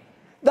hurricane.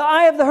 The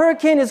eye of the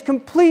hurricane is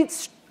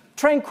complete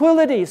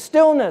tranquility,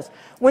 stillness.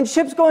 When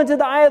ships go into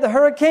the eye of the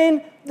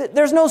hurricane,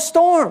 there's no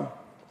storm.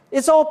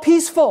 It's all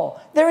peaceful.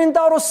 They're in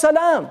Darus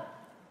Salam.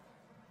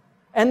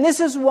 And this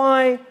is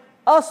why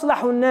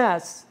Aslahun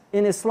Nas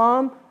in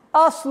Islam,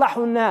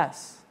 Aslahun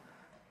Nas,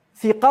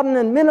 fi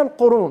qarnan min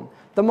al-qurun,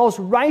 the most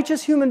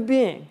righteous human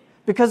being,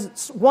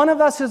 because one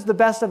of us is the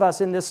best of us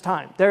in this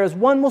time. There is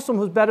one Muslim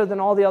who's better than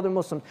all the other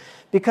Muslims,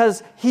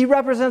 because he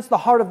represents the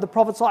heart of the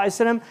Prophet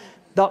ﷺ.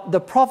 The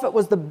Prophet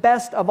was the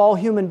best of all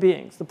human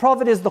beings. The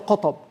Prophet is the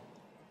qutb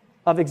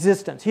of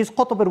existence. He's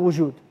qutb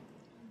al-wujud.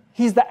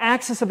 He's the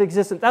axis of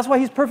existence. That's why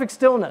he's perfect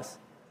stillness.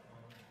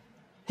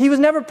 He was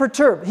never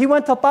perturbed. He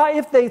went to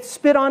Ta'if, they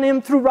spit on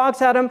him, threw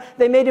rocks at him,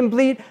 they made him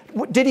bleed.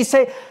 Did he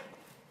say,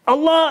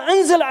 Allah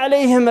anzil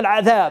alayhim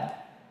al-adhab?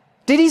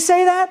 Did he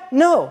say that?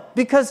 No,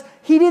 because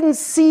he didn't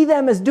see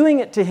them as doing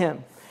it to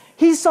him.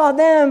 He saw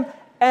them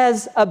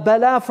as a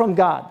bala from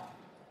God.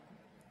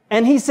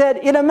 And he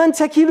said, Ila man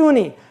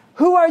takiluni?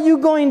 Who are you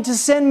going to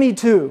send me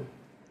to?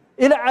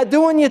 Ila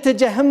aduwan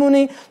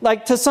yatajahhamuni,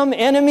 like to some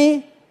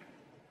enemy,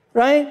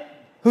 right?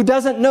 Who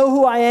doesn't know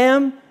who I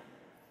am?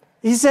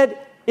 He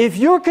said, if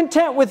you're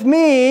content with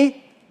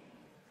me,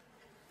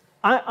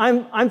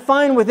 I'm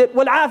fine with it.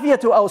 Wal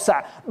afiyatu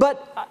awsa'.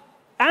 But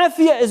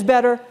afiyah is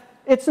better.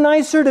 It's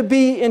nicer to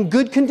be in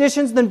good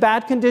conditions than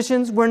bad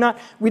conditions.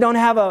 We don't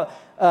have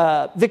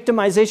a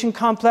victimization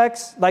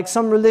complex like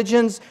some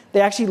religions.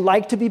 They actually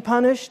like to be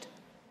punished,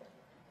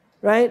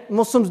 right?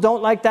 Muslims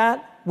don't like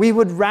that. We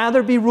would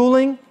rather be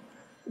ruling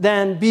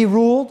than be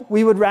ruled.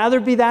 We would rather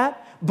be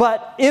that.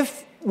 But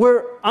if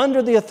we're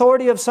under the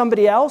authority of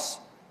somebody else,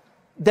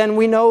 then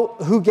we know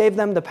who gave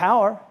them the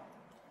power.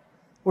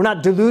 We're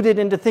not deluded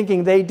into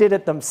thinking they did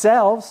it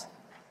themselves,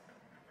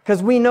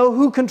 because we know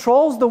who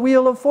controls the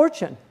wheel of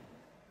fortune.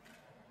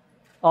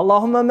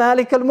 Allahumma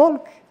malik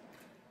al-mulk.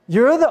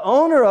 You're the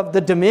owner of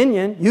the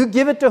dominion. You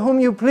give it to whom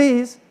you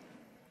please.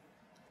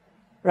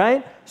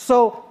 Right?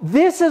 So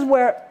this is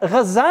where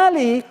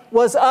Ghazali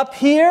was up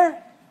here,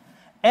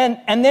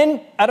 and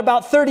then at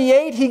about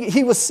 38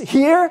 he was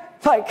here,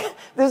 like,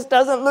 this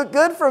doesn't look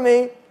good for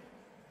me.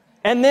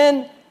 And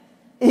then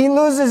he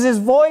loses his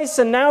voice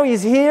and now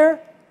he's here.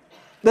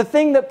 The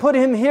thing that put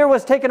him here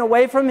was taken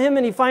away from him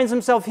and he finds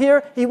himself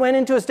here. He went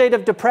into a state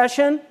of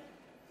depression.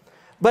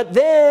 But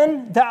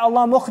then,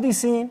 da'Allah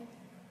mukhlisin,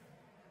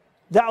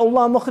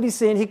 Da'ullah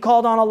mukhlisin. He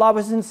called on Allah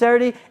with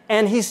sincerity,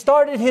 and he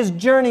started his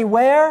journey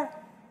where?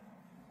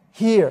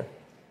 Here,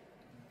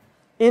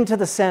 into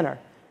the center.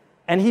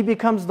 And he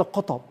becomes the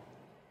qutb.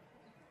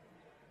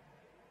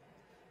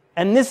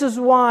 And this is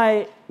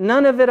why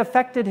none of it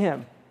affected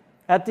him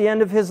at the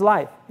end of his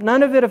life.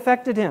 None of it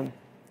affected him.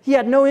 He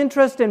had no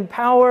interest in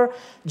power,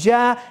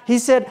 jah. He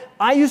said,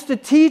 I used to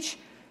teach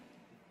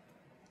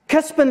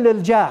kasban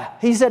lil jah.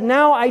 He said,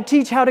 now I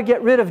teach how to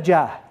get rid of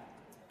jah.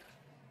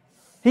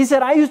 He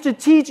said, I used to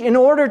teach in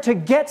order to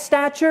get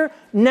stature.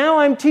 Now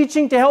I'm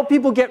teaching to help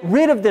people get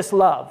rid of this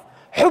love.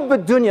 Hubb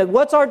ad-dunya.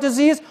 What's our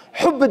disease?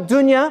 Hubb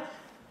ad-dunya.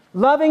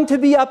 Loving to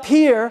be up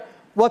here.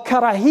 Wa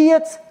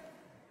karahiyat,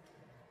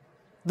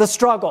 the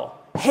struggle.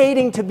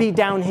 Hating to be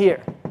down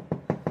here.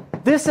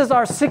 This is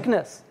our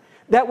sickness.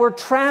 That we're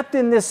trapped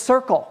in this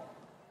circle.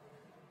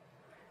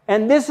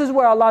 And this is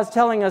where Allah is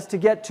telling us to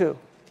get to.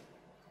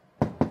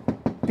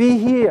 Be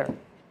here.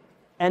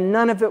 And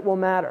none of it will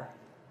matter.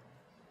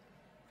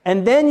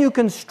 And then you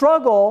can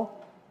struggle,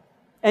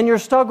 and your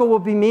struggle will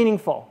be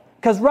meaningful.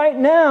 Because right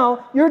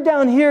now, you're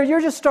down here,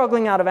 you're just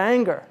struggling out of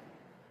anger.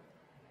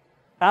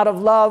 Out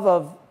of love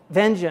of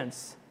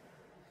vengeance.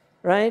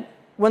 Right?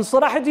 When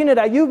Salahuddin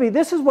al-Ayyubi,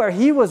 this is where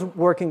he was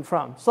working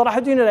from.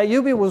 Salahuddin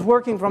al-Ayyubi was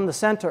working from the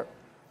center.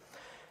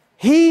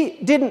 He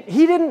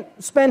didn't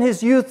spend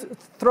his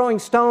youth throwing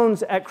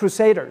stones at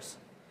crusaders.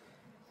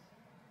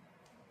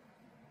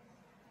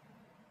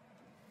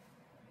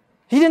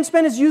 He didn't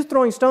spend his youth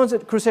throwing stones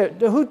at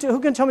crusaders. Who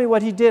can tell me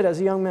what he did as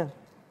a young man?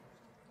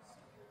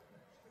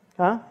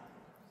 Huh?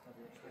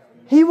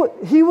 He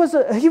was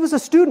a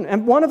student,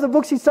 and one of the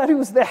books he studied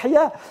was the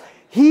Ihya.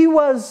 He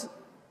was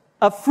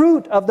a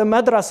fruit of the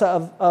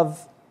madrasa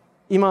of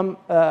Imam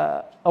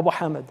Abu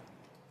Hamid.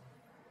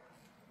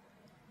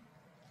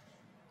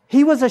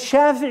 He was a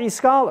Shafi'i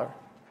scholar.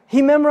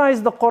 He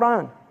memorized the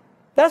Quran.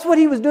 That's what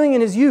he was doing in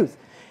his youth.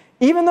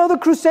 Even though the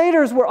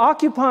Crusaders were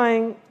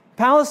occupying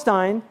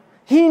Palestine,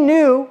 he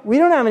knew we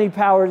don't have any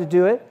power to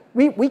do it.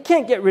 We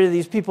can't get rid of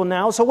these people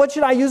now, so what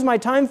should I use my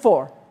time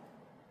for?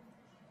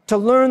 To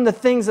learn the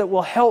things that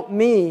will help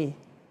me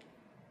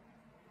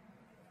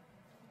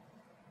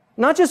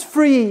not just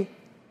free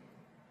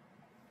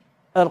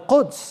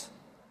Al-Quds,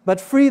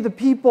 but free the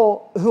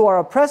people who are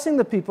oppressing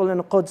the people in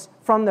Al-Quds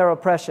from their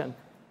oppression.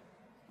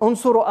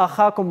 Unsuru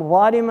akhakum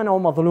zaliman aw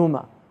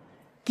madhluma.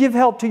 Give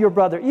help to your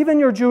brother, even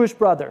your Jewish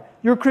brother,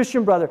 your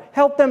Christian brother.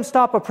 Help them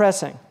stop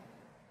oppressing.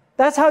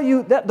 That's how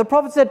the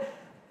Prophet said,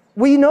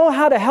 we know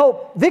how to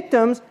help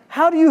victims.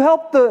 How do you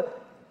help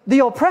the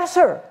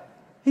oppressor?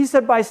 He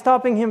said, by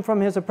stopping him from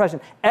his oppression.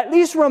 At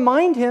least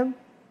remind him.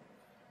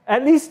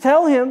 At least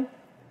tell him,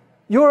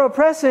 you're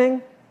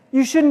oppressing.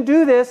 You shouldn't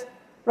do this.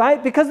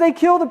 Right? Because they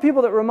kill the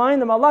people that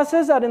remind them. Allah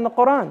says that in the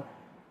Quran.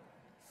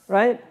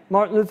 Right?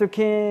 Martin Luther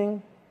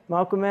King,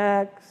 Malcolm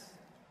X.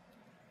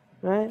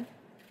 Right?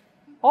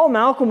 All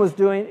Malcolm was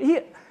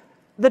doing,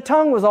 the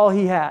tongue was all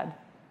he had.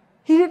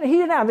 He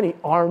didn't have any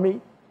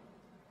army.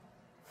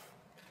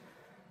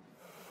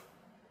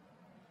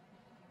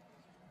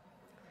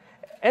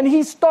 And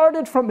he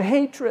started from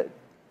hatred.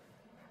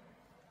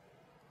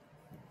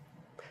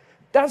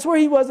 That's where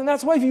he was, and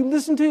that's why if you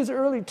listen to his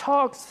early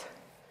talks,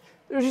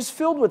 they're just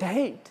filled with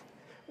hate.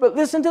 But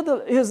listen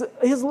to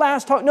his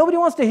last talk. Nobody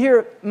wants to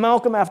hear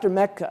Malcolm after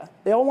Mecca.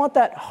 They all want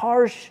that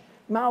harsh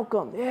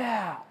Malcolm.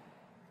 Yeah.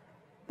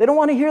 They don't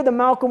want to hear the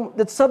Malcolm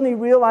that suddenly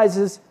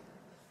realizes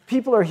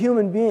people are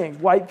human beings.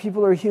 White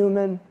people are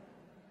human.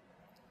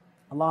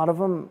 A lot of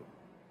them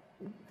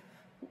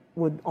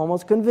would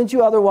almost convince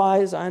you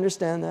otherwise. I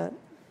understand that.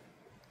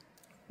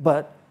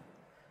 But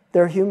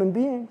they're human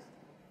beings.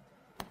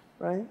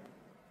 Right?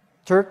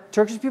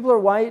 Turkish people are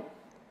white.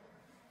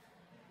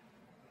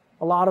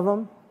 A lot of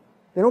them.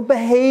 They don't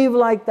behave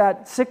like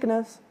that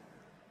sickness,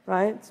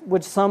 right?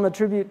 Which some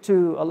attribute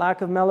to a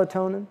lack of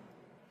melatonin.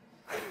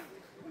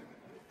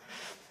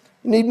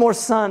 You need more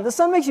sun. The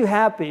sun makes you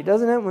happy,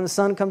 doesn't it? When the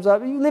sun comes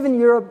up. You live in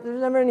Europe,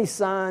 there's never any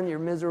sun, you're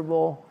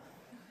miserable.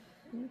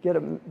 You get a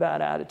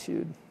bad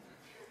attitude.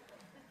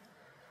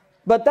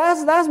 But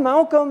that's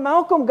Malcolm.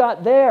 Malcolm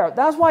got there.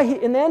 That's why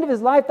in the end of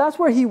his life, that's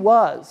where he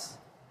was.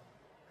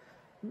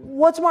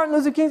 What's Martin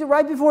Luther King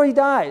right before he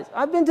dies?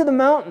 I've been to the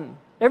mountain.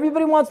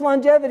 Everybody wants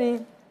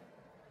longevity.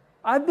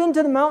 I've been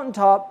to the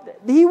mountaintop.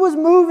 He was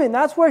moving.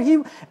 That's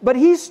where but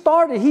he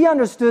started. He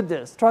understood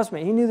this. Trust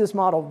me, he knew this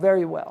model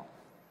very well.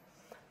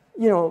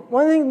 You know,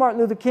 one thing Martin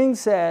Luther King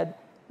said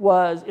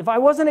was, if I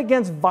wasn't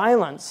against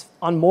violence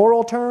on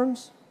moral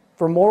terms,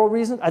 for moral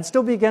reasons, I'd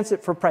still be against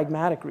it for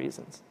pragmatic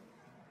reasons.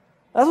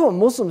 That's what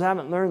Muslims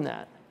haven't learned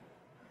that.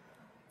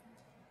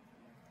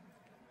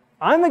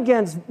 I'm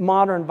against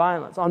modern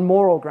violence on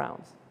moral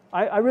grounds.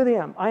 I really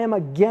am. I am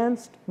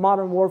against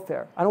modern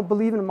warfare. I don't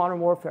believe in modern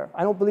warfare.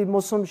 I don't believe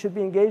Muslims should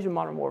be engaged in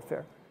modern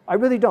warfare. I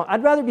really don't.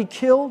 I'd rather be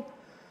killed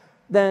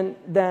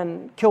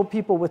than kill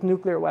people with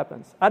nuclear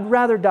weapons. I'd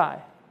rather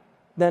die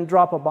than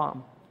drop a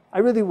bomb. I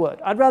really would.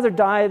 I'd rather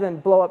die than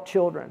blow up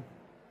children.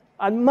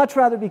 I'd much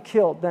rather be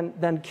killed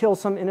than kill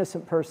some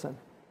innocent person.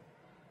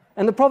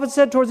 And the Prophet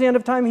said towards the end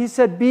of time, he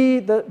said, be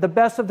the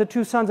best of the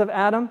two sons of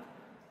Adam,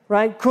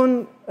 right?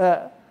 Kun,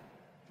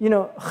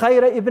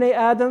 khayra ibn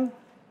Adam,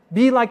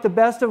 be like the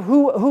best of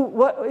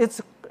what?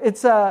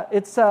 It's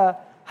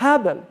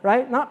Habil,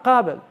 right? Not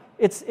Qabil.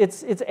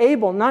 It's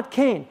Abel, not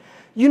Cain.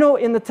 You know,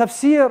 in the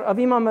tafsir of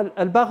Imam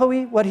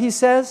al-Baghawi, what he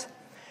says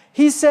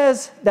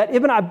that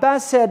Ibn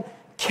Abbas said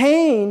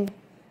Cain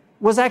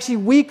was actually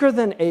weaker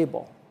than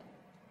Abel.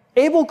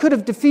 Abel could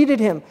have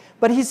defeated him,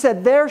 but he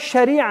said their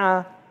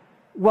sharia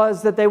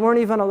was that they weren't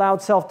even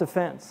allowed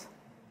self-defense.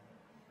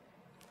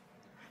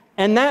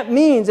 And that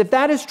means, if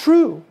that is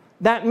true,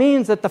 that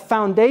means that the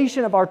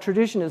foundation of our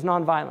tradition is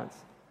nonviolence.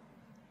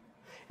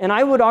 And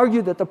I would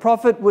argue that the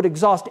Prophet would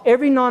exhaust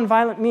every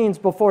nonviolent means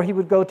before he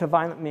would go to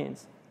violent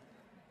means.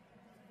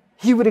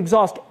 He would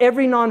exhaust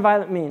every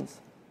nonviolent means.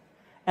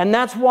 And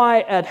that's why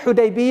at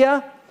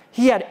Hudaybiyah,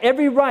 he had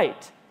every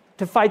right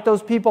to fight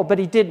those people, but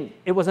he didn't.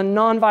 It was a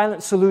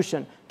nonviolent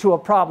solution to a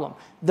problem.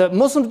 The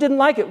Muslims didn't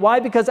like it. Why?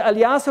 Because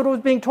Al-Yasir was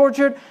being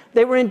tortured.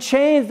 They were in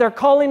chains. They're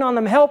calling on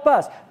them, help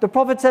us. The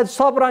Prophet said,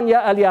 Sabran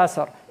ya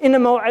Al-Yasir, inna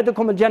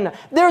maw'idukum al-Jannah.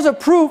 There's a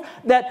proof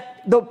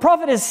that the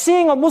Prophet is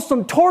seeing a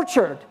Muslim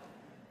tortured,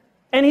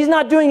 and he's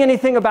not doing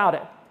anything about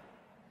it.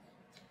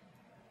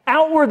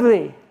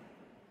 Outwardly,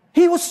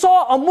 he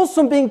saw a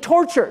Muslim being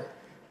tortured,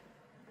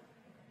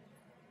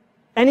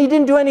 and he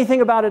didn't do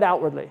anything about it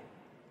outwardly.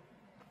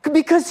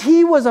 Because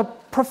he was a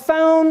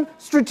profound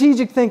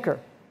strategic thinker.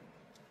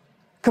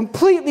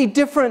 Completely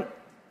different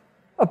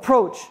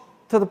approach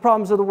to the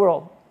problems of the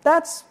world.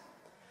 That's,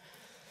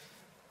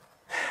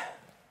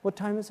 what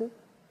time is it?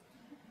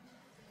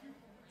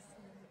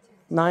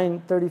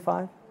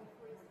 9:35?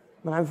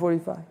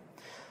 9:45?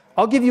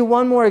 I'll give you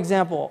one more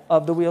example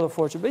of the Wheel of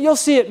Fortune, but you'll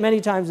see it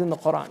many times in the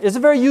Quran. It's a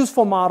very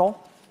useful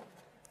model,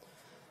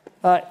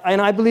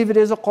 and I believe it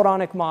is a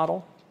Quranic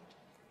model.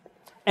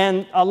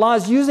 And Allah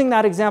is using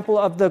that example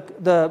of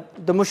the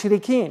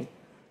mushrikeen.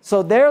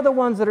 So they're the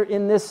ones that are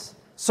in this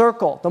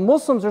circle. The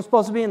Muslims are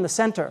supposed to be in the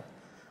center.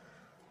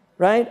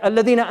 Right?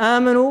 الَّذِينَ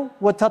آمَنُوا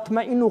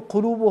وَتَطْمَئِنُّ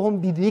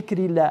قُلُوبُهُمْ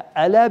بِذِكْرِ اللَّهِ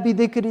أَلَا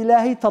بِذِكْرِ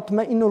اللَّهِ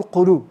تَطْمَئِنُّ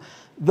الْقُلُوبِ.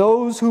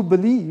 Those who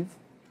believe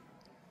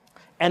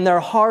and their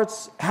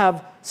hearts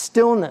have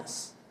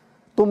stillness,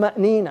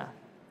 طُمَأْنِينَ,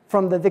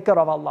 from the dhikr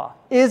of Allah.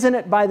 Isn't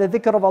it by the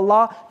dhikr of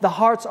Allah the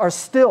hearts are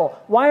still?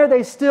 Why are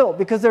they still?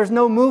 Because there's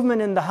no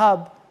movement in the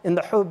hub. In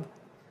the hub.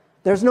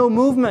 There's no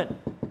movement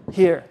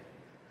here.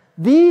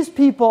 These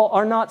people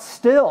are not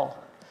still.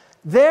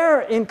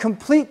 They're in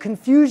complete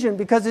confusion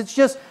because it's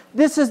just,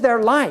 this is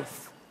their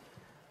life.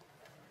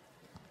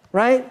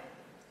 Right?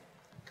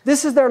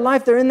 This is their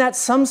life. They're in that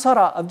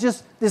samsara of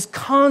just this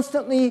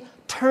constantly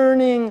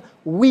turning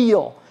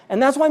wheel.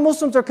 And that's why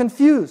Muslims are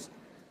confused.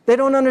 They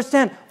don't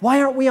understand.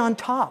 Why aren't we on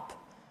top?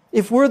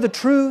 If we're the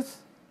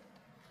truth,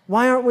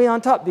 why aren't we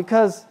on top?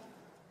 Because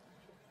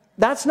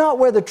that's not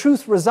where the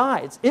truth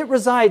resides. It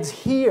resides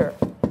here.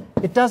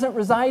 It doesn't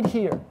reside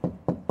here.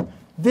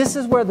 This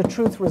is where the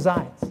truth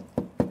resides.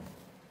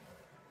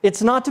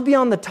 It's not to be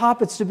on the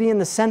top, it's to be in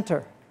the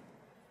center.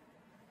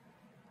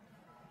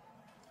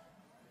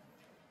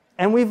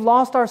 And we've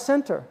lost our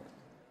center.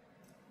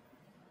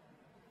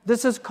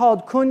 This is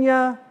called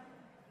kunya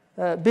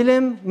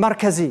bilim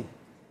markazi.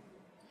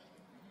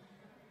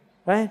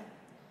 Right?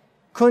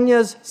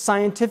 Kunya's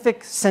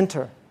scientific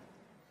center.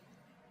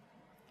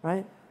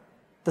 Right?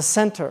 The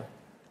center.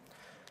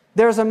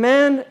 There's a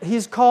man,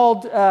 he's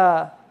called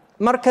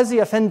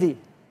Markazi Effendi.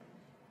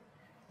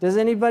 Does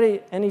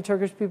any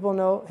Turkish people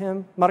know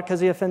him?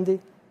 Markazi Effendi?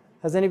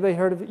 Has anybody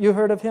heard of it? You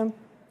heard of him?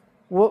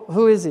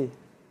 Who is he?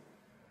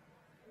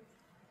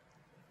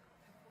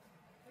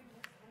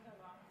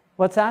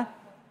 What's that?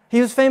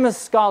 He was a famous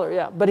scholar,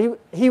 yeah. But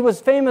he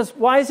was famous.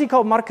 Why is he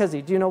called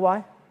Markazi? Do you know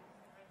why?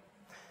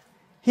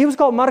 He was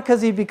called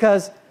Markazi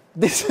because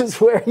this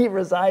is where he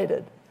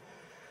resided.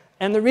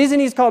 And the reason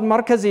he's called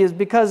Markazi is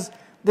because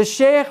the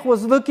Shaykh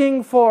was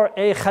looking for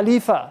a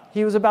Khalifa.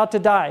 He was about to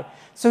die.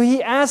 So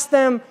he asked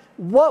them,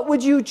 what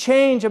would you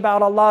change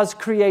about Allah's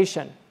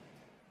creation?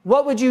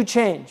 What would you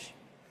change?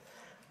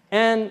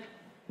 And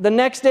the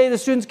next day the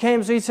students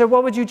came, so he said,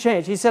 what would you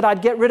change? He said,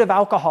 I'd get rid of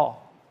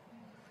alcohol.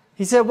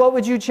 He said, what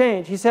would you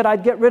change? He said,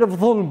 I'd get rid of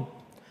dhulm.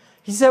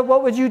 He said,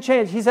 what would you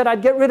change? He said,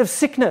 I'd get rid of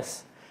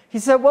sickness. He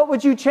said, what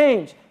would you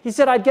change? He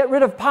said, I'd get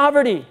rid of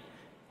poverty.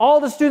 All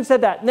the students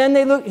said that. And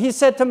then he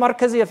said to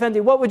Markazi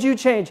Effendi, what would you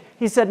change?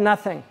 He said,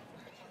 nothing.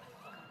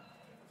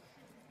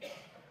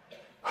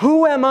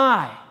 Who am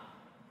I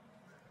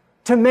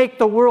to make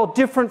the world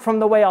different from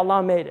the way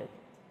Allah made it?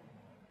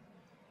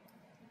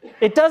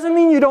 It doesn't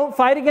mean you don't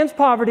fight against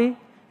poverty.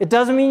 It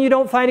doesn't mean you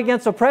don't fight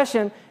against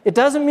oppression. It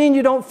doesn't mean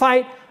you don't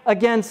fight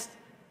against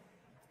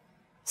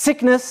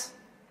sickness.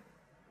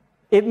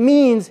 It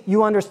means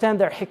you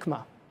understand their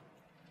hikmah.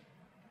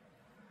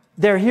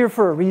 They're here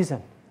for a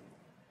reason.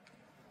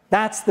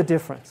 That's the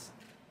difference.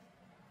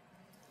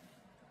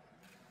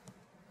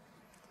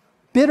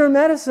 Bitter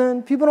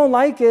medicine, people don't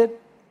like it.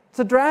 It's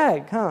a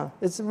drag, huh?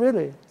 It's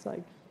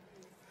like,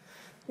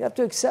 you have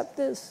to accept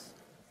this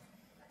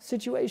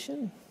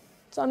situation.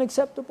 It's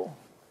unacceptable.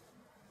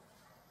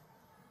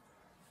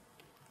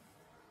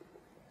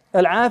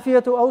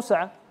 Al-afiyatu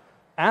awsa'.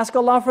 Ask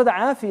Allah for the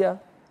afiyah.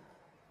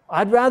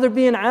 I'd rather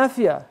be in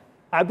afiyah.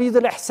 Abid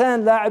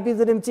al-ihsan, la abid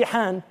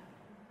al-imtihan.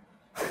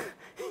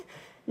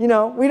 You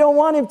know, we don't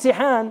want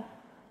imtihan.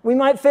 We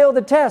might fail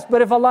the test,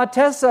 but if Allah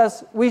tests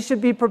us, we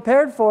should be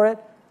prepared for it.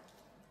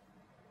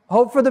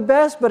 Hope for the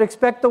best, but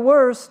expect the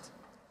worst.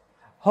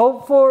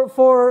 Hope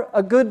for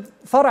a good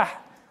farah.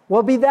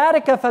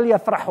 وَبِذَلِكَ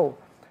فَلْيَفْرَحُوا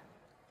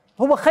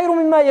هُوَ خَيْرٌ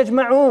مِمَّا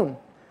يَجْمَعُونَ.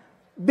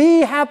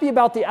 Be happy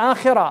about the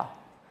akhirah.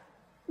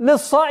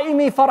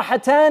 لِلصَّائِمِ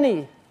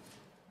فَرْحَتَانِ.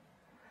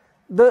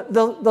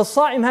 The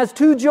Sa'im has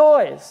two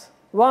joys.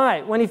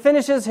 Why? When he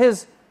finishes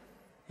his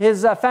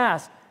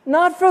fast.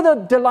 Not for the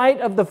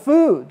delight of the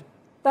food.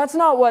 That's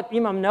not what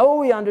Imam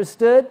Nawawi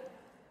understood.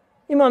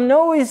 Imam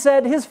Nawawi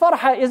said his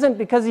farha isn't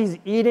because he's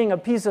eating a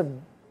piece of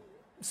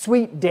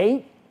sweet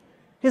date.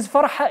 His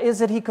farha is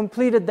that he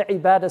completed the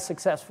ibadah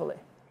successfully.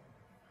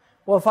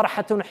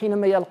 وَفَرْحَةٌ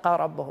حِينَمَا يَلْقَى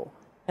رَبَّهُ.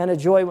 And a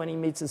joy when he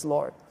meets his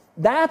Lord.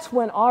 That's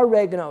when our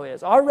regno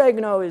is. Our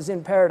regno is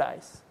in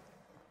paradise.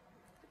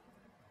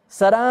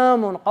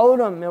 Salamun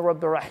qawlun min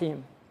Rabbir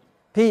Rahim.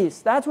 Peace.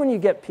 That's when you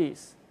get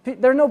peace.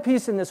 There's no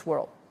peace in this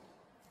world.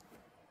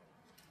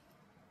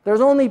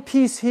 There's only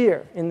peace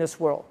here in this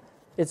world.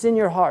 It's in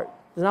your heart.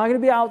 There's not going to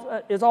be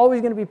out. There's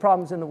always going to be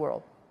problems in the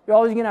world. You're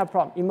always going to have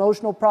problems.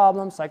 Emotional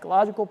problems,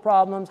 psychological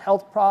problems,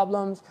 health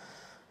problems,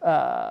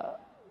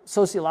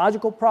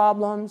 sociological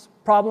problems,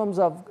 problems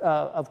of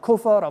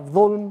kufr, of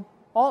dhulm,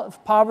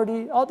 of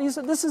poverty. All these.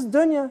 This is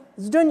dunya.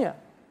 It's dunya.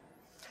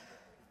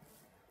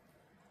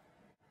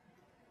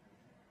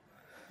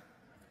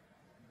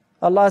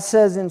 Allah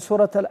says in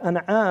Surah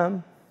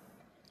Al-An'am,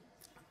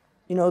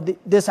 you know,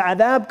 this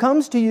adab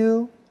comes to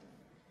you,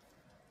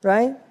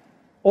 right?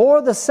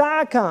 Or the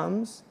sa'a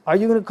comes. Are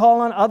you going to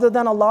call on other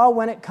than Allah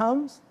when it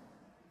comes?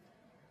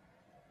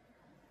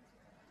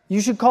 You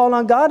should call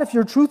on God if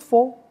you're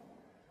truthful,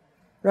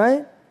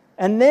 right?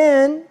 And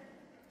then,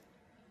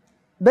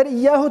 بَلْ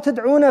إِيَّاهُ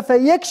تَدْعُونَ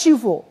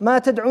فَيَكْشِفُ مَا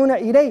تَدْعُونَ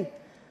إِلَيْهِ.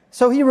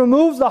 So He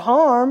removes the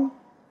harm,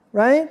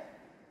 right?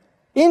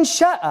 In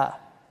sha'a,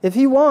 if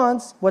He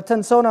wants,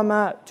 وَتَنْسَوْنَ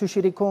مَا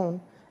تُشْرِكُونَ.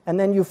 And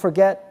then you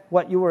forget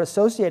what you were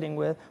associating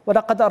with.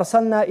 وَلَقَدْ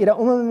أَرْسَلْنَا إِلَى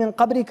أُمَمٍ مِّن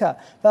قَبْلِكَ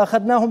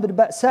فَأَخَذْنَاهُمْ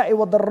بِالْبَأْسَاءِ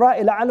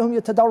وَالضَّرَّاءِ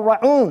لَعَلَّهُمْ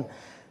يَتَضَرَّعُونَ.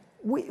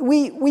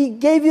 We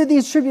gave you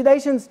these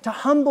tribulations to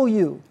humble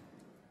you.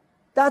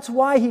 That's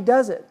why He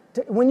does it.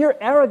 When you're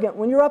arrogant,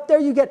 when you're up there,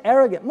 you get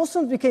arrogant.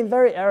 Muslims became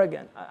very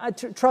arrogant.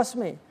 Trust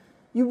me.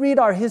 You read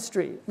our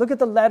history. Look at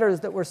the letters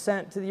that were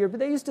sent to the Europe.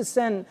 They used to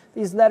send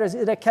these letters,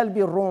 إِلَى كَلْبِ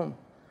الرُّومِ.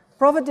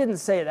 Prophet didn't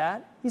say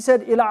that. He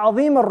said, إِلَى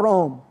عَظِيمَ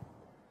الرُّومِ.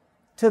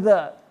 To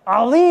the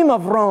Alim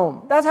of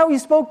Rome. That's how he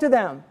spoke to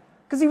them.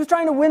 Because he was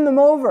trying to win them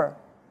over.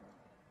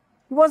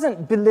 He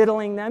wasn't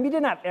belittling them. He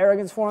didn't have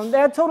arrogance for them. They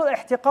had total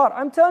ihtiqar.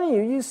 I'm telling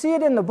you, you see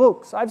it in the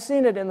books. I've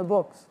seen it in the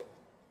books.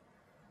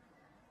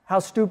 How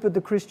stupid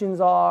the Christians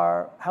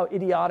are, how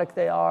idiotic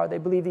they are. They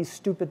believe these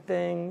stupid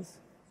things.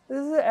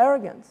 This is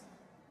arrogance.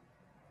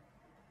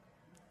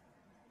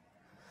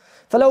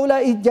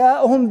 فَلَوْلَا إِذْ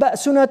جَاءَهُمْ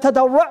بَأْسُنَا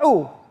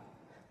تَضَرَّعُوا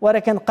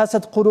وَلَكِنْ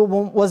قَسَتْ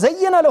قُلُوبُهُمْ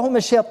وَزَيَّنَ لَهُمُ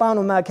الشَّيْطَانُ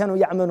مَا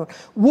كَانُوا يَعْمَلُونَ.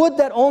 Would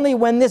that only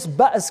when this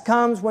ba's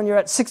comes, when you're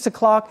at 6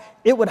 o'clock,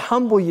 it would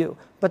humble you.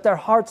 But their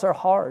hearts are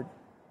hard.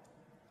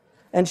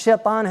 And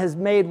shaitan has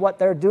made what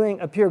they're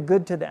doing appear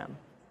good to them.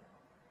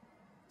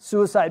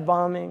 Suicide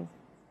bombing.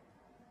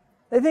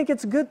 They think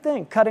it's a good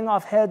thing. Cutting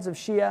off heads of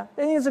Shia.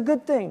 They think it's a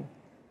good thing.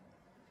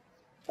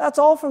 That's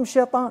all from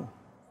shaitan.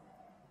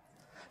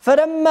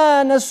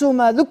 فَلَمَّا نَسُوا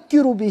مَا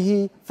ذُكِّرُوا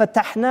بِهِ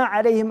فَتَحْنَا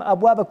عَلَيْهِمْ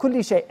أَبْوَابَ كُلِّ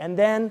شَيْءٍ. And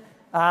then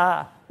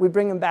we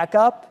bring them back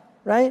up,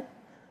 right?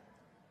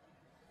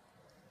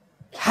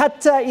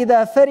 حَتَّى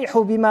إِذَا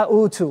فَرِحُوا بِمَا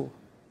أُوتُوا.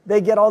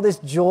 They get all this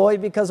joy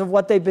because of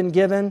what they've been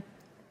given.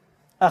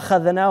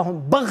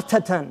 أَخَذْنَاهُمْ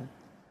بَغْتَةً.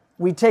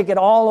 We take it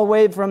all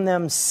away from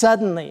them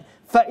suddenly.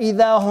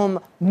 فَإِذَا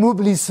هُمْ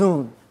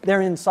مُبْلِسُونَ.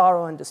 They're in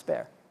sorrow and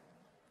despair.